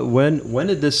 Meme, when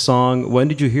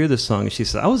did you hear this song? And she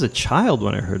said, I was a child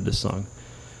when I heard this song.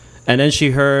 And then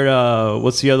she heard,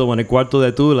 what's the other one? El Cuarto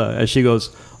de Tula. And she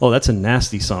goes, "Oh, that's a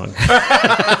nasty song,"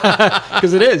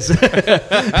 because it is.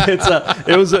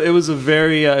 It was a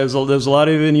very there was a lot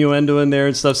of innuendo in there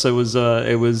and stuff. So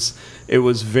it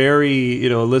was very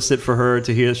illicit for her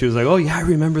to hear. She was like, "Oh yeah, I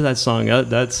remember that song.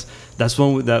 That's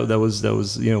one that was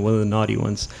one of the naughty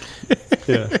ones."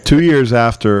 Yeah. 2 years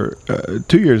after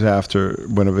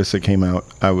Buena Vista came out,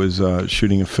 I was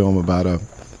shooting a film about a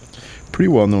pretty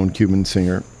well-known Cuban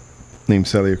singer named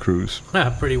Celia Cruz.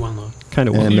 Pretty well known. Kind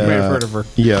of well. You may have heard of her.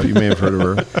 Yeah, you may have heard of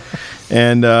her.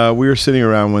 And we were sitting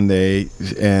around one day,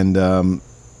 and some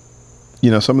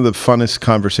of the funnest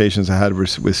conversations I had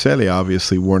with Celia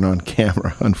obviously weren't on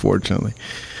camera, unfortunately.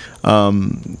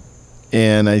 And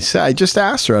I just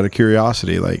asked her out of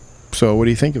curiosity, like, "So what do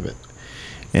you think of it?"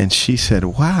 And she said,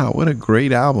 "Wow, what a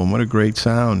great album, what a great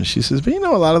sound." And she says, "But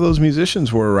a lot of those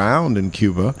musicians were around in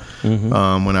Cuba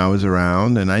when I was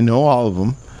around, and I know all of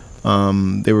them.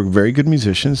 They were very good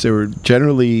musicians. They were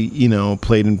generally,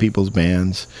 played in people's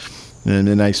bands." And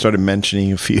then I started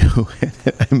mentioning a few.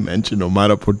 I mentioned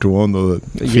Omara Portuondo,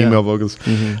 the female vocalist.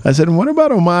 I said, "What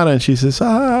about Omara?" And she says,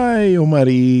 "Hi,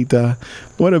 Omarita.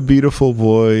 What a beautiful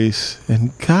voice.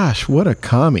 And gosh, what a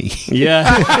commie." Yeah.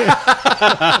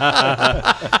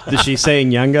 Did she say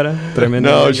ñangara?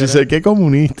 No, she said, "Qué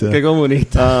comunista." Qué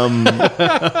comunista.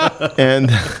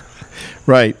 And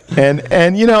right. And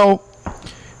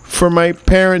for my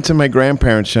parents and my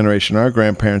grandparents' generation, our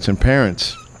grandparents and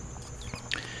parents,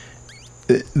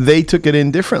 they took it in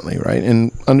differently, right?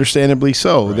 And understandably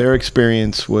so. Right. Their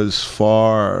experience was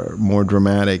far more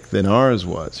dramatic than ours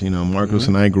was. Marcos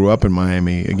and I grew up in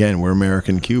Miami. Again, we're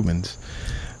American Cubans.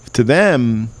 To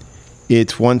them,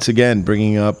 it's once again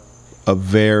bringing up a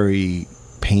very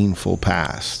painful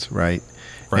past, right?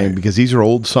 And because these are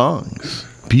old songs,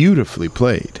 beautifully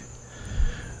played.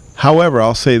 However,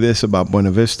 I'll say this about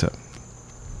Buena Vista.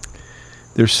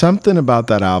 There's something about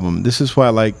that album. This is why I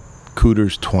like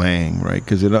Cooter's twang, right?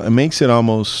 Because it makes it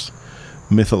almost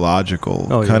mythological,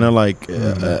 kind of like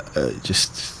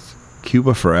just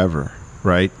Cuba forever,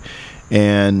 right?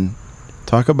 And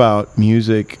talk about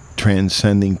music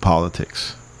transcending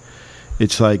politics.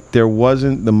 It's like there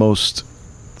wasn't the most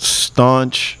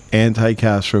staunch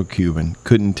anti-Castro Cuban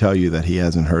couldn't tell you that he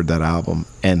hasn't heard that album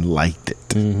and liked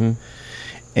it.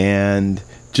 And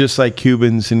just like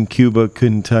Cubans in Cuba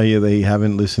couldn't tell you they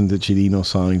haven't listened to Chirino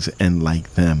songs and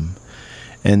liked them.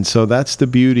 And so that's the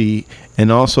beauty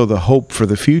and also the hope for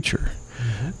the future,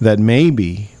 that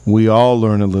maybe we all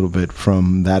learn a little bit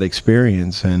from that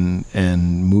experience and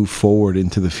move forward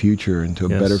into the future, into a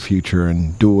better future,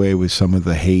 and do away with some of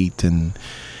the hate and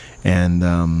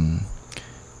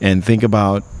think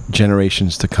about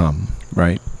generations to come,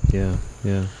 right? Yeah.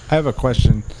 I have a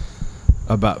question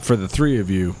for the three of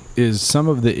you. Is some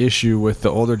of the issue with the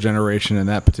older generation in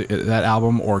that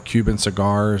album or Cuban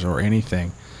Cigars or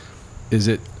anything, is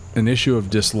it an issue of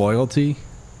disloyalty?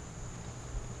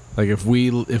 Like if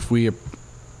we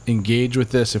engage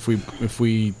with this, if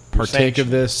we partake of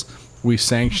this, we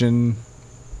sanction.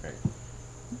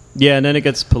 Yeah, and then it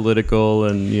gets political,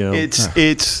 and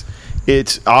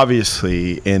it's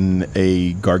obviously in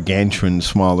a gargantuan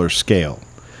smaller scale,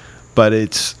 but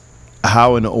it's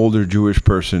how an older Jewish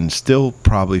person still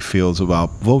probably feels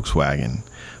about Volkswagen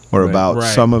or about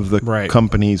some of the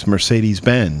companies,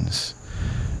 Mercedes-Benz.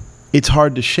 It's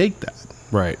hard to shake that.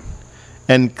 Right.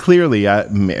 And clearly,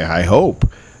 I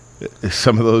hope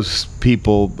some of those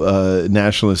people,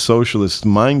 nationalist, socialist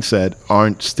mindset,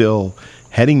 aren't still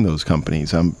heading those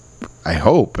companies. I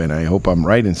hope, and I hope I'm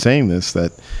right in saying this,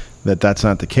 that's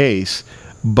not the case.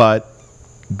 But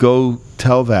go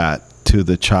tell that to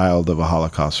the child of a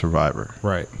Holocaust survivor.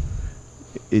 Right.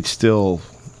 It's still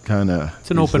kind of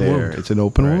it's an open wound. It's an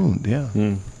open wound. Yeah.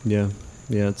 Yeah.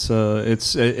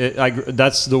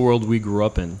 That's the world we grew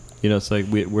up in. It's like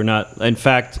we're not. In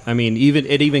fact, I mean,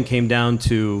 it even came down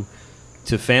to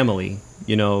family.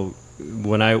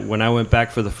 When I went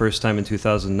back for the first time in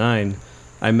 2009,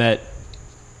 I met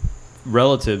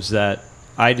relatives that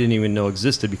I didn't even know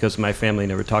existed because my family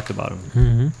never talked about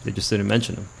them. They just didn't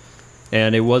mention them.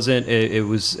 And it wasn't. It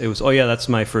was. Oh yeah, that's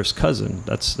my first cousin.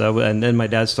 And then my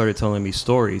dad started telling me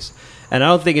stories. And I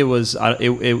don't think it was.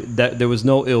 That there was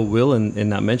no ill will in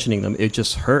not mentioning them. It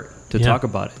just hurt to talk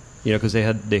about it. Because they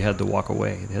had to walk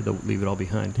away. They had to leave it all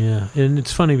behind. Yeah, and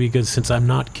it's funny because since I'm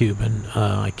not Cuban,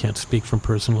 I can't speak from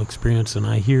personal experience, and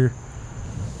I hear,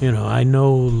 I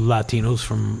know Latinos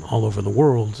from all over the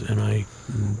world, and I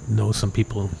know some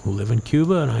people who live in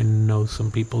Cuba, and I know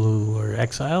some people who are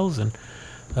exiles, and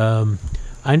I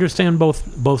understand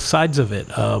both sides of it.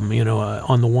 On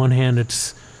the one hand,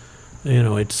 it's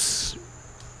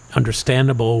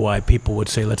understandable why people would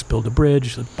say, let's build a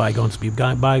bridge, let bygones be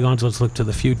bygones, let's look to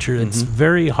the future. It's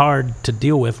very hard to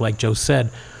deal with, like Joe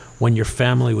said, when your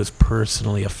family was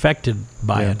personally affected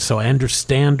by it. So I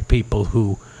understand people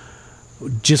who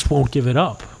just won't give it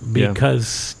up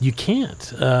because you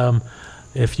can't.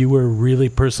 If you were really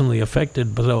personally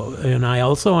affected. And I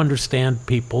also understand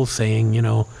people saying, you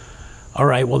know, all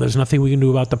right, well, there's nothing we can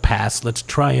do about the past. Let's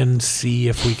try and see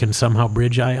if we can somehow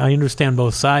bridge. I understand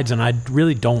both sides, and I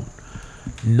really don't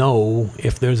know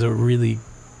if there's a really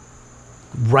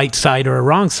right side or a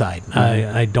wrong side.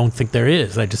 I don't think there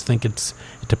is. I just think it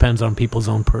depends on people's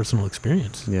own personal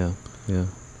experience. Yeah.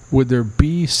 Would there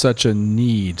be such a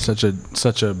need, such a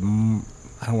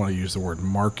I don't want to use the word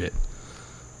market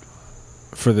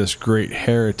for this great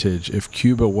heritage if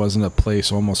Cuba wasn't a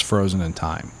place almost frozen in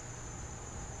time?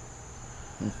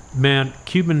 Man,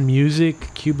 Cuban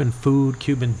music, Cuban food,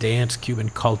 Cuban dance, Cuban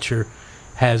culture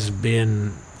has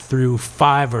been through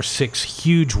 5 or 6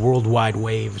 huge worldwide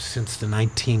waves since the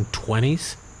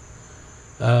 1920s.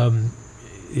 I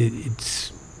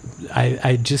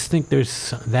just think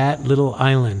there's that little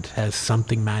island has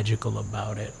something magical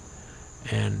about it,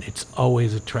 and it's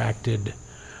always attracted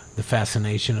the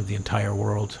fascination of the entire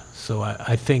world. So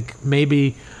I think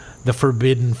maybe the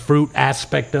forbidden fruit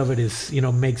aspect of it is, you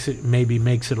know, makes it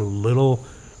a little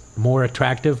more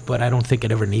attractive, but I don't think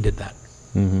it ever needed that.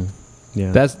 Mm-hmm.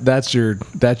 Yeah, that's your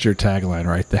tagline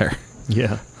right there.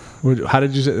 Yeah. How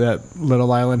did you say that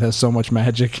little island has so much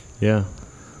magic? Yeah.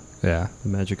 Yeah. The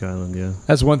Magic Island, yeah.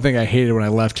 That's one thing I hated when I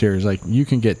left here is like, you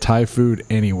can get Thai food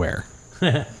anywhere.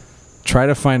 Try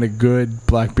to find a good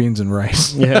black beans and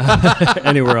rice. Yeah.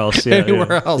 Anywhere else. Yeah.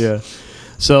 Anywhere else. Yeah.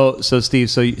 So Steve,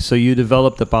 so you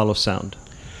developed the Palo sound.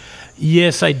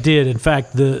 Yes, I did. In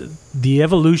fact, the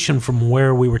evolution from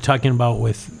where we were talking about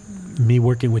with me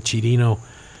working with Chirino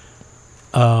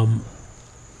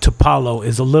to Palo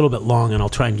is a little bit long, and I'll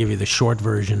try and give you the short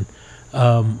version.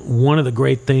 One of the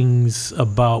great things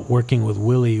about working with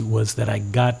Willie was that I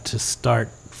got to start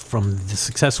from the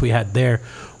success we had there,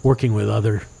 working with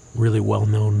other really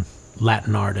well-known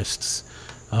Latin artists.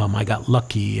 I got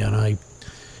lucky, and I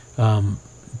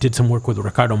did some work with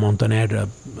Ricardo Montaner,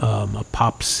 a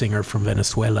pop singer from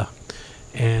Venezuela,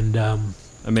 and I'm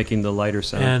making the lighter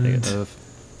sound.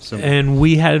 And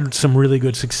we had some really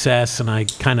good success, and I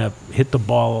kind of hit the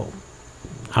ball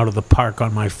out of the park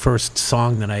on my first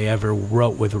song that I ever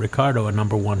wrote with Ricardo, a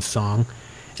 #1 song.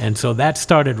 And so that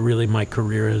started really my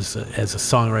career as a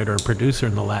songwriter and producer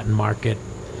in the Latin market.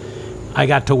 I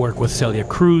got to work with Celia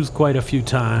Cruz quite a few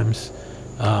times.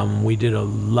 We did a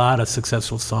lot of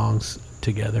successful songs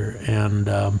together,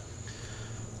 and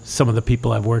some of the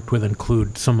people I've worked with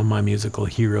include some of my musical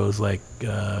heroes like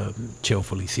Cheo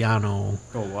Feliciano,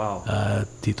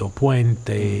 Tito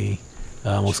Puente,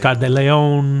 Oscar de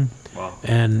Leon,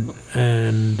 and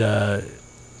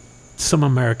some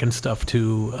American stuff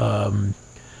too.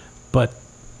 But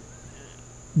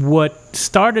what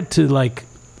started to like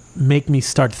make me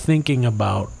start thinking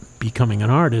about becoming an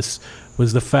artist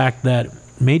was the fact that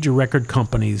major record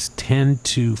companies tend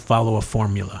to follow a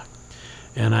formula.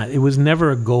 And it was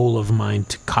never a goal of mine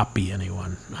to copy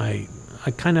anyone. I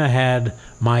kind of had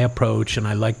my approach, and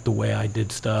I liked the way I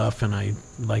did stuff, and I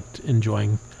liked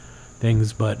enjoying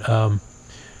things. But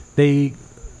the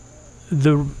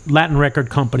Latin record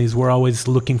companies were always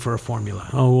looking for a formula.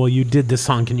 Oh, well, you did this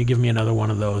song. Can you give me another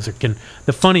one of those? Or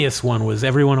the funniest one was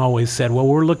everyone always said, well,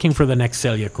 we're looking for the next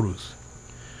Celia Cruz.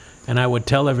 And I would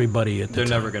tell everybody at the They're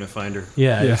time, never going to find her.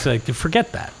 Yeah, it's like,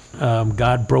 forget that.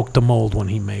 God broke the mold when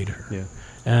he made her. Yeah.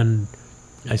 And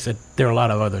I said, there are a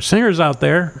lot of other singers out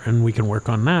there, and we can work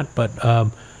on that. But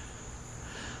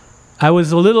I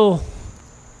was a little,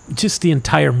 just the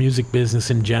entire music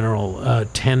business in general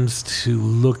tends to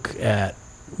look at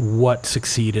what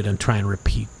succeeded and try and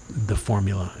repeat the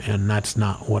formula, and that's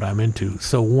not what I'm into.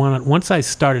 So once I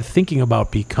started thinking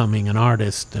about becoming an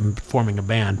artist and forming a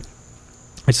band,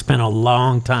 I spent a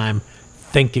long time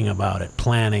thinking about it,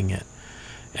 planning it,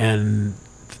 and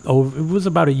it was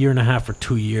about 1.5 years or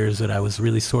 2 years that I was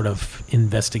really sort of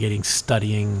investigating,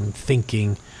 studying,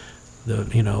 thinking,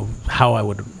 how I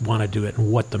would want to do it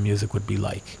and what the music would be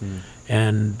like.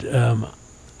 And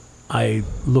I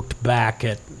looked back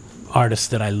at artists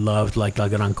that I loved, like El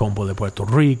Gran Combo de Puerto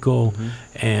Rico,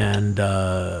 and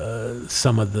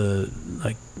some of the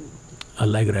like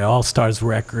Alegre All Stars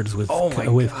records with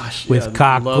Caco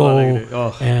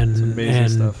and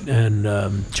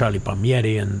Charlie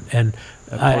Palmieri, and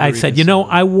I said,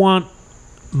 I want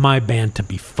my band to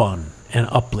be fun and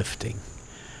uplifting.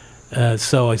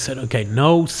 So I said, okay,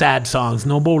 no sad songs,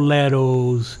 no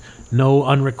boleros, No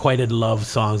unrequited love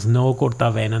songs, no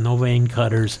cortavena, no vein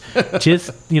cutters.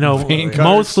 Just,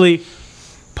 mostly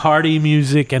party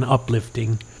music and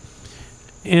uplifting.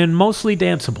 And mostly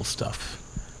danceable stuff.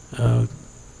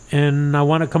 And I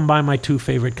want to combine my two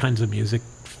favorite kinds of music,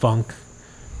 funk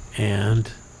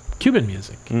and Cuban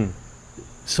music.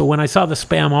 So when I saw the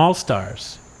Spam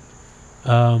All-Stars,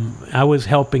 I was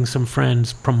helping some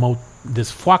friends promote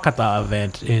this Fuacata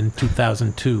event in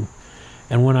 2002.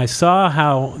 And when I saw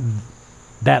how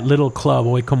that little club,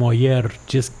 Hoy Como Ayer,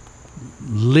 just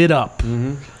lit up,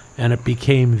 and it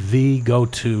became the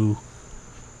go-to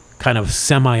kind of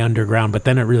semi-underground, but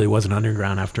then it really wasn't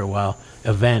underground after a while,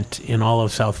 event in all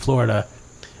of South Florida,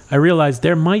 I realized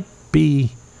there might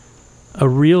be a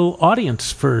real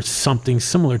audience for something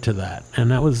similar to that.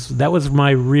 And that was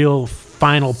my real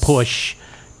final push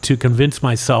to convince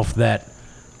myself that,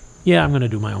 yeah, I'm going to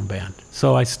do my own band.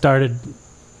 So I started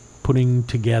putting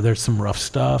together some rough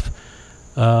stuff.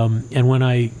 And when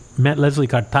I met Leslie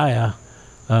Cartaya,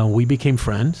 we became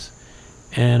friends.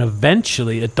 And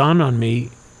eventually it dawned on me,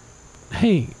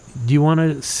 hey, do you want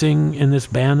to sing in this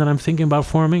band that I'm thinking about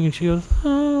forming? And she goes,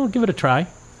 oh, I'll give it a try.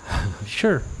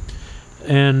 Sure.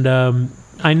 And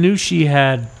I knew she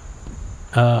had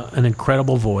an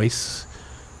incredible voice.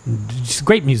 She's a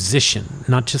great musician,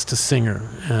 not just a singer.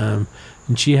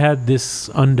 And she had this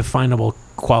undefinable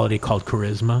quality called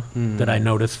charisma that I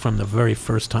noticed from the very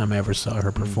first time I ever saw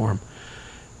her perform.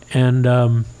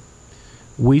 And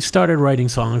we started writing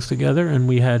songs together, and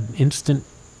we had instant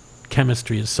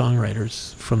chemistry as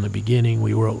songwriters from the beginning.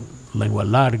 We wrote Lengua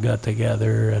Larga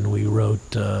together, and we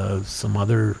wrote some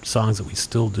other songs that we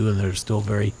still do, and they're still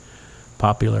very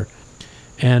popular.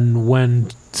 And when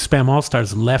Spam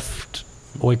All-Stars left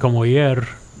Hoy Como Ayer,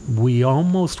 we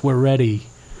almost were ready,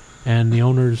 and the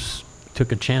owners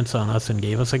took a chance on us and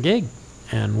gave us a gig.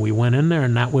 And we went in there,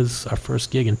 and that was our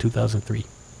first gig in 2003.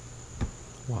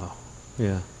 Wow.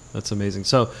 Yeah, that's amazing.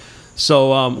 So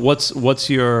what's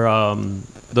your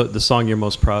the song you're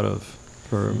most proud of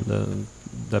for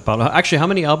that Pablo? Actually, how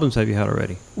many albums have you had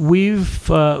already?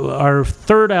 We've our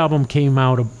third album came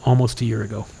out almost a year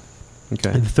ago. Okay.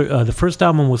 And the first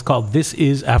album was called This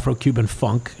Is Afro-Cuban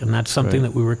Funk, and that's something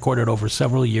that we recorded over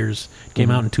several years. It came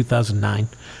out in 2009.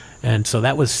 And so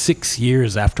that was 6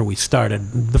 years after we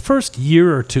started. The first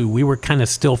year or two, we were kind of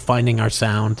still finding our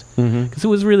sound because it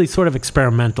was really sort of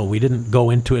experimental. We didn't go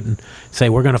into it and say,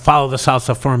 we're going to follow the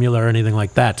salsa formula or anything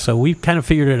like that. So we kind of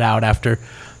figured it out after,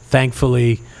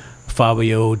 thankfully,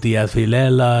 Fabio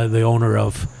Diaz-Vilela, the owner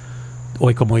of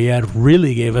Hoy Como Ayer,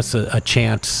 really gave us a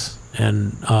chance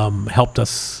and helped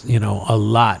us, a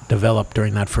lot develop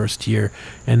during that first year.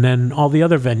 And then all the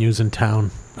other venues in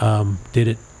town did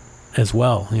it as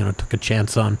well, took a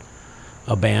chance on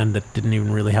a band that didn't even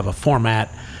really have a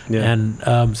format. Yeah.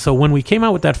 And so when we came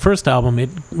out with that first album, it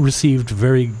received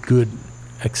very good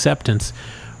acceptance.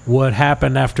 What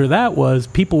happened after that was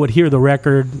people would hear the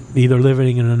record, either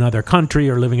living in another country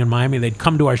or living in Miami. They'd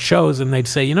come to our shows and they'd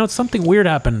say, something weird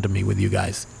happened to me with you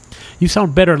guys. You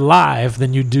sound better live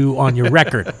than you do on your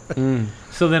record.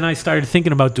 So then I started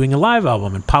thinking about doing a live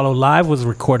album, and Palo Live was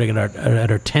recording at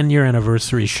our 10-year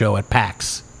anniversary show at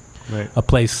PAX. Right. A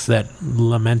place that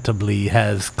lamentably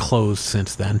has closed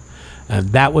since then. And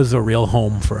that was a real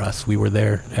home for us. We were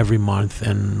there every month,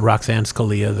 and Roxanne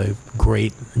Scalia, the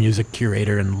great music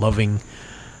curator and loving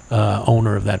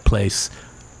owner of that place,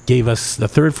 gave us the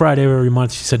third Friday of every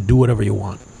month. She said, do whatever you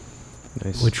want.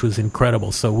 Nice. Which was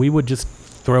incredible. So we would just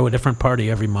throw a different party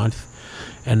every month.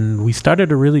 And we started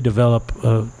to really develop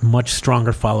a much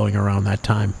stronger following around that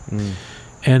time.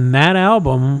 And that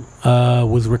album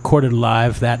was recorded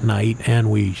live that night,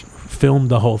 and we filmed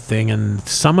the whole thing, and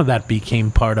some of that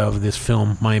became part of this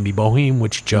film, Miami Boheme,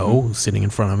 which Joe, who's sitting in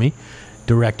front of me,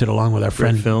 directed along with our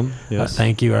friend. Great film, yes.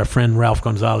 Thank you. Our friend Ralph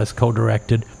Gonzalez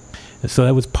co-directed. So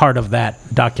that was part of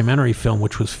that documentary film,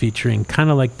 which was featuring kind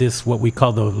of like this, what we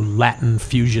call the Latin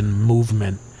fusion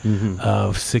movement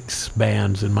of 6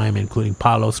 bands in Miami, including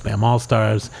Palo, Spam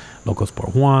All-Stars, Locos por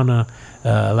Juana,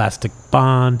 Elastic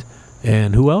Bond,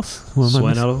 and who else?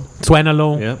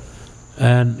 Suénalo. Yeah.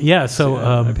 And so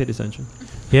I paid attention.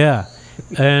 Yeah.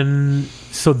 And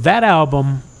so that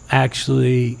album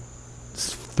actually,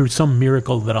 through some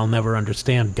miracle that I'll never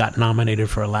understand, got nominated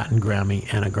for a Latin Grammy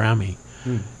and a Grammy.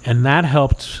 And that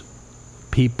helped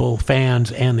people,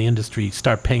 fans, and the industry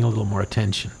start paying a little more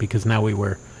attention, because now we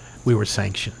were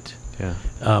sanctioned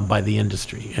by the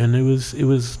industry. And it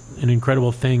was an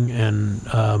incredible thing. And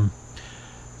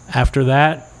after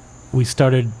that, we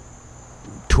started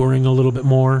touring a little bit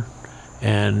more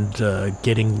and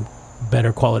getting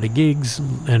better quality gigs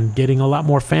and getting a lot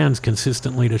more fans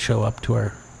consistently to show up to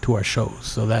our shows.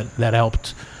 So that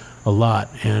helped a lot.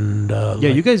 And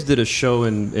You guys did a show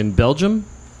in Belgium.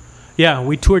 Yeah,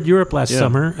 we toured Europe last Yeah.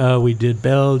 summer. We did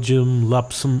Belgium,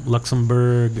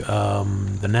 Luxembourg,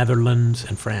 the Netherlands,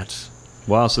 and France.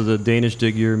 Wow, so the Danish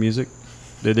dig your music?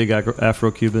 They dig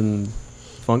Afro-Cuban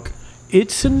funk?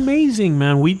 It's amazing,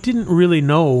 man. We didn't really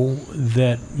know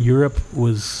that Europe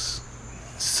was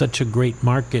such a great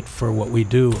market for what we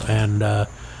do. And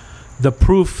the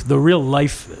proof, the real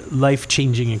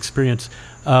life-changing experience.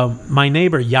 My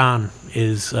neighbor, Jan,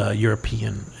 is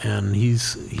European, and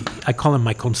I call him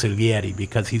my consigliere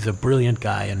because he's a brilliant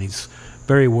guy, and he's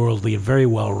very worldly and very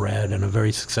well-read and a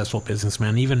very successful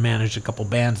businessman. He even managed a couple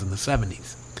bands in the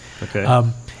 70s. Okay.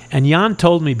 And Jan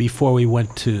told me before we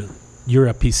went to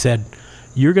Europe, he said,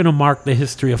 you're going to mark the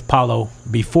history of Palo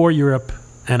before Europe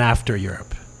and after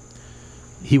Europe.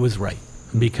 He was right,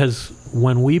 because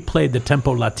when we played the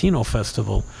Tempo Latino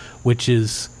Festival, which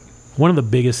is one of the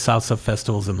biggest salsa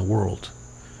festivals in the world,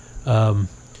 the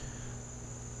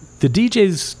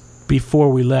DJs before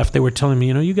we left, they were telling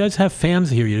me, you guys have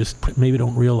fans here, you just maybe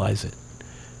don't realize it.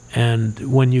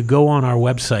 And when you go on our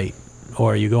website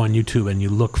or you go on YouTube and you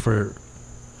look for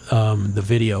the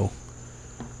video,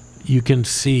 you can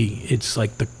see it's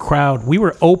like the crowd. We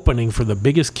were opening for the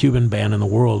biggest Cuban band in the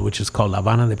world, which is called La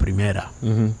Habana de Primera,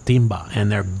 Timba,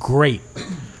 and they're great.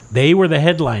 They were the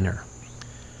headliner.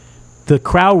 The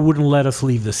crowd wouldn't let us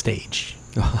leave the stage.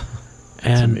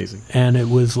 That's amazing. And it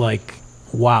was like,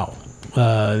 wow.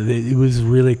 It was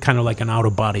really kind of like an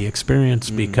out-of-body experience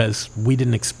because we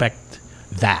didn't expect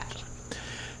that.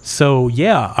 So,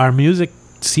 yeah, our music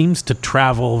seems to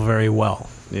travel very well.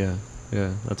 Yeah,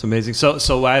 that's amazing.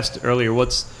 So I asked earlier,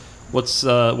 what's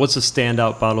a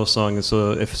standout Palo song? And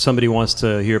so if somebody wants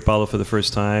to hear Palo for the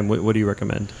first time, what do you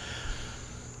recommend?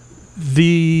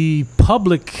 The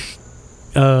public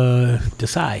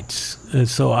decides.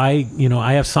 So I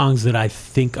have songs that I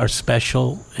think are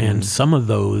special, and some of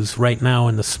those right now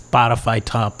in the Spotify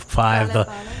top 5.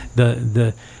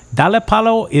 The Dale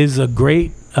Palo is a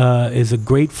great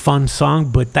fun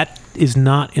song, but that is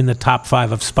not in the top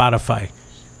 5 of Spotify.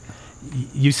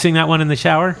 You sing that one in the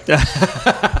shower?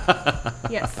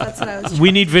 Yes, that's what I was.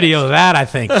 We need video of that, I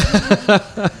think.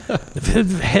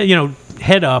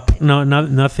 Head up,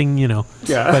 nothing,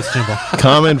 questionable.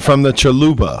 Comment from the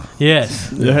Chaluba. Yes.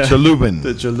 Chalubin.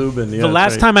 The Jalubin, yeah. The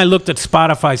last time I looked at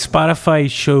Spotify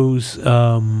shows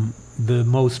the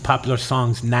most popular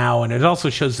songs now, and it also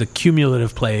shows the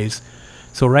cumulative plays.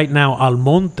 So right now,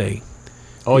 Almonte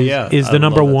is the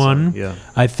number 1. Yeah.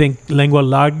 I think Lengua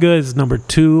Larga is number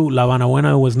 2. La Habana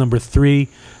Buena was number 3.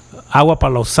 Agua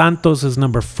para los Santos is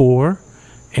number 4.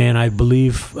 And I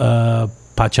believe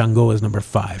Pachango is number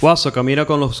 5. Wow, so Camina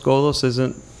con los Codos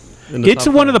isn't in the It's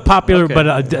top one 5? of the popular, Okay.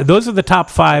 but those are the top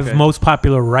 5 Okay. most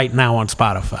popular right now on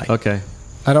Spotify. Okay.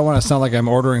 I don't want to sound like I'm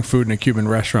ordering food in a Cuban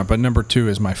restaurant, but number 2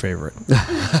 is my favorite.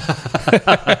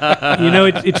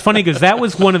 It's funny because that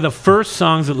was one of the first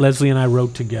songs that Leslie and I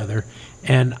wrote together,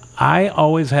 and I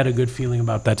always had a good feeling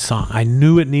about that song. I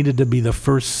knew it needed to be the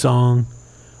first song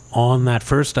on that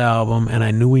first album, and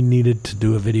I knew we needed to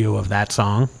do a video of that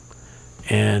song.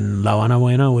 And La Habana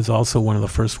Buena was also one of the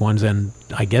first ones, and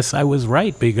I guess I was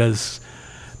right, because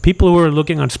people who are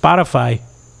looking on Spotify,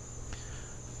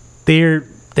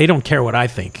 they don't care what I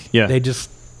think. Yeah. They just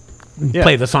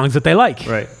play the songs that they like.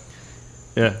 Right.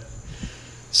 Yeah.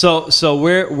 So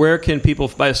where can people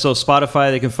buy? So Spotify,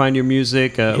 they can find your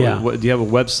music. Do you have a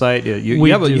website? You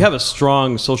have a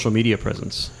strong social media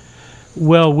presence.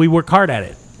 Well, we work hard at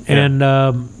it. Yeah. And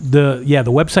the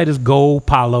website is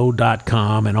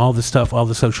gopalo.com, and all the stuff, all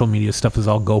the social media stuff is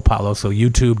all GoPalo. So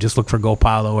YouTube, just look for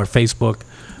GoPalo, or Facebook.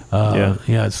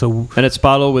 So And it's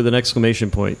Palo with an exclamation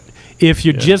point. if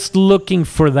you're just looking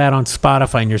for that on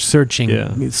Spotify and you're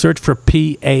searching, search for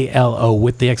Palo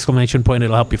with the exclamation point.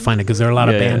 It'll help you find it, because there are a lot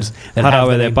of bands that have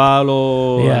the name.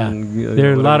 Palo. Yeah,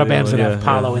 there are a lot of bands that have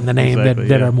Palo in the name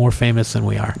that are more famous than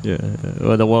we are. Yeah,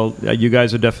 well, you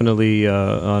guys are definitely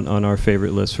on our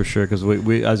favorite list for sure, because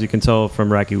we, as you can tell from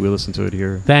Racky, we listen to it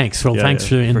here. Thanks, Phil. Thanks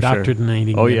for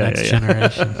indoctrinating the next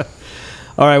generation.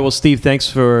 All right, well, Steve, thanks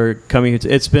for coming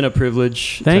here. It's been a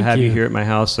privilege to have you here at my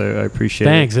house. I appreciate it.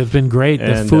 Thanks. It's been great.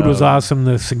 The food was awesome.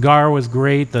 The cigar was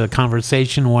great. The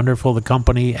conversation, wonderful. The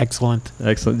company, excellent.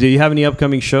 Excellent. Do you have any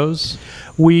upcoming shows?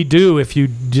 We do. If you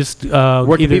just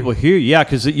where can people hear you? Yeah,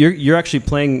 because you're actually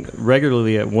playing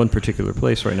regularly at one particular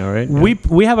place right now, right?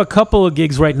 We have a couple of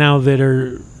gigs right now that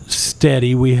are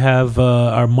steady. We have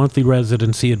our monthly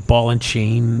residency at Ball and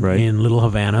Chain in Little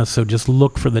Havana. So just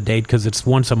look for the date, because it's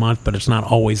once a month, but it's not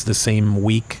always the same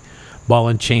week. Ball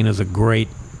and Chain is a great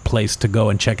place to go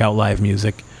and check out live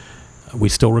music. Are we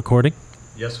still recording?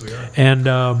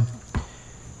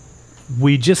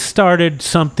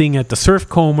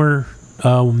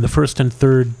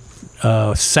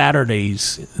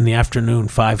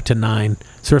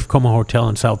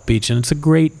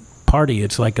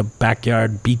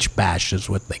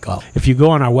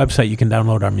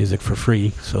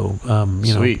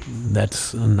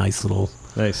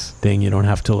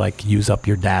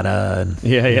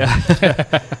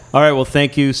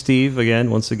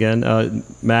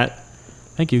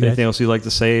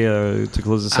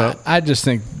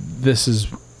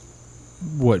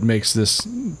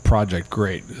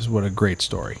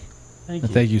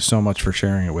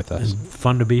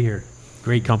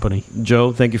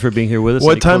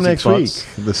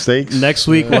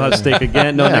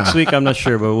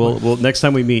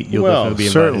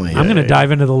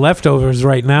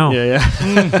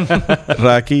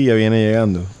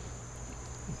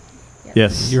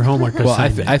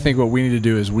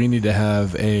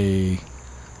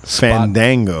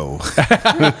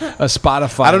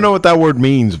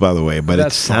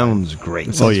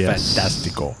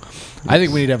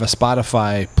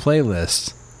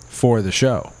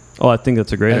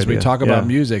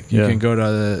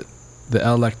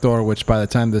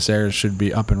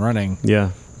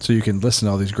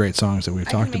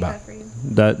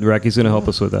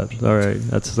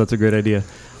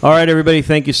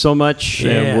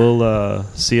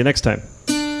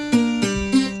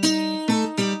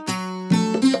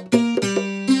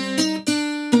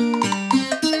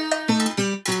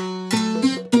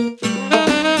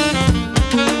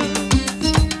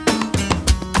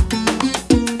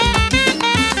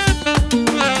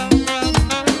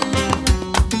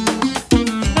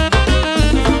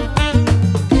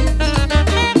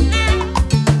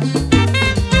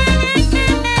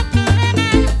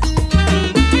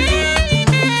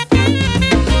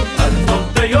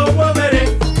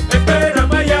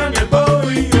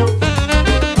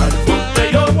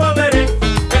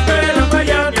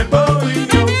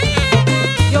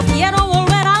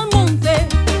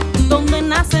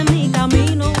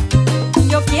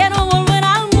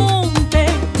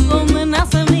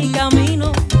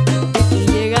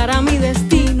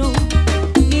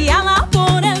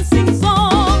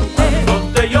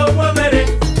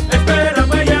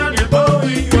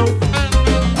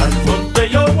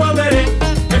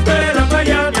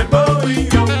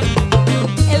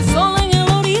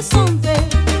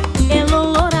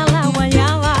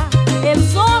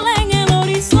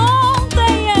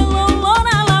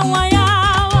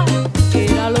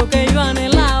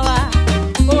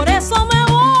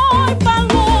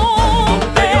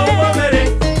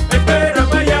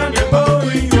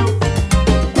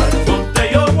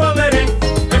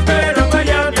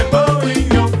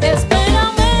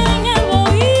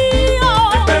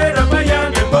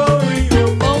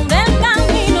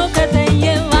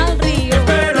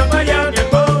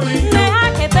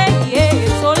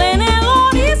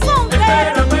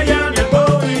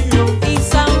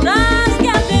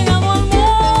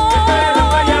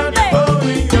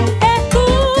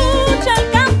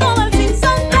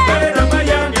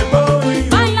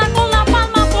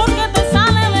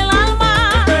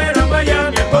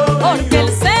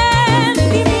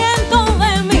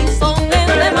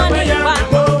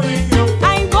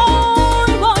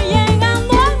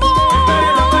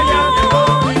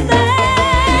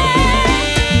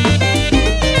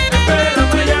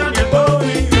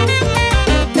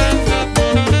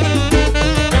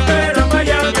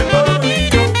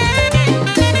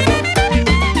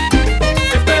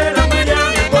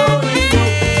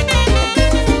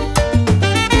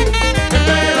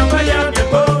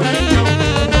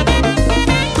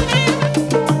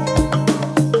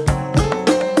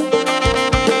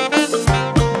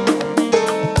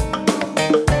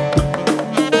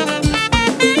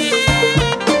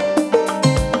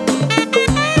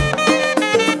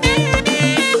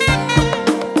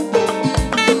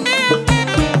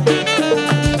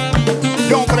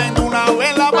 Yo prendo una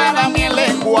vela para mi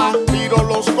lengua, tiro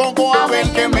los cocos a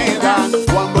ver qué me da.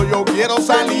 Cuando yo quiero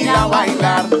salir a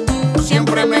bailar,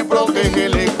 siempre me protege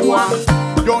el ecua.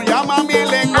 Yo llamo a mi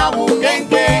lengua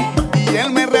buquenque y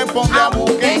él me responde a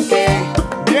buquenque.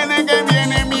 Viene que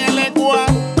viene mi ecua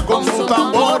con su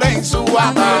tambor y su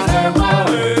bata.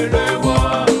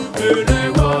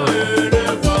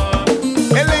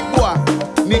 El ecua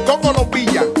ni coco lo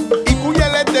pilla y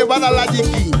cuyele te va a dar la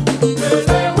yiqui.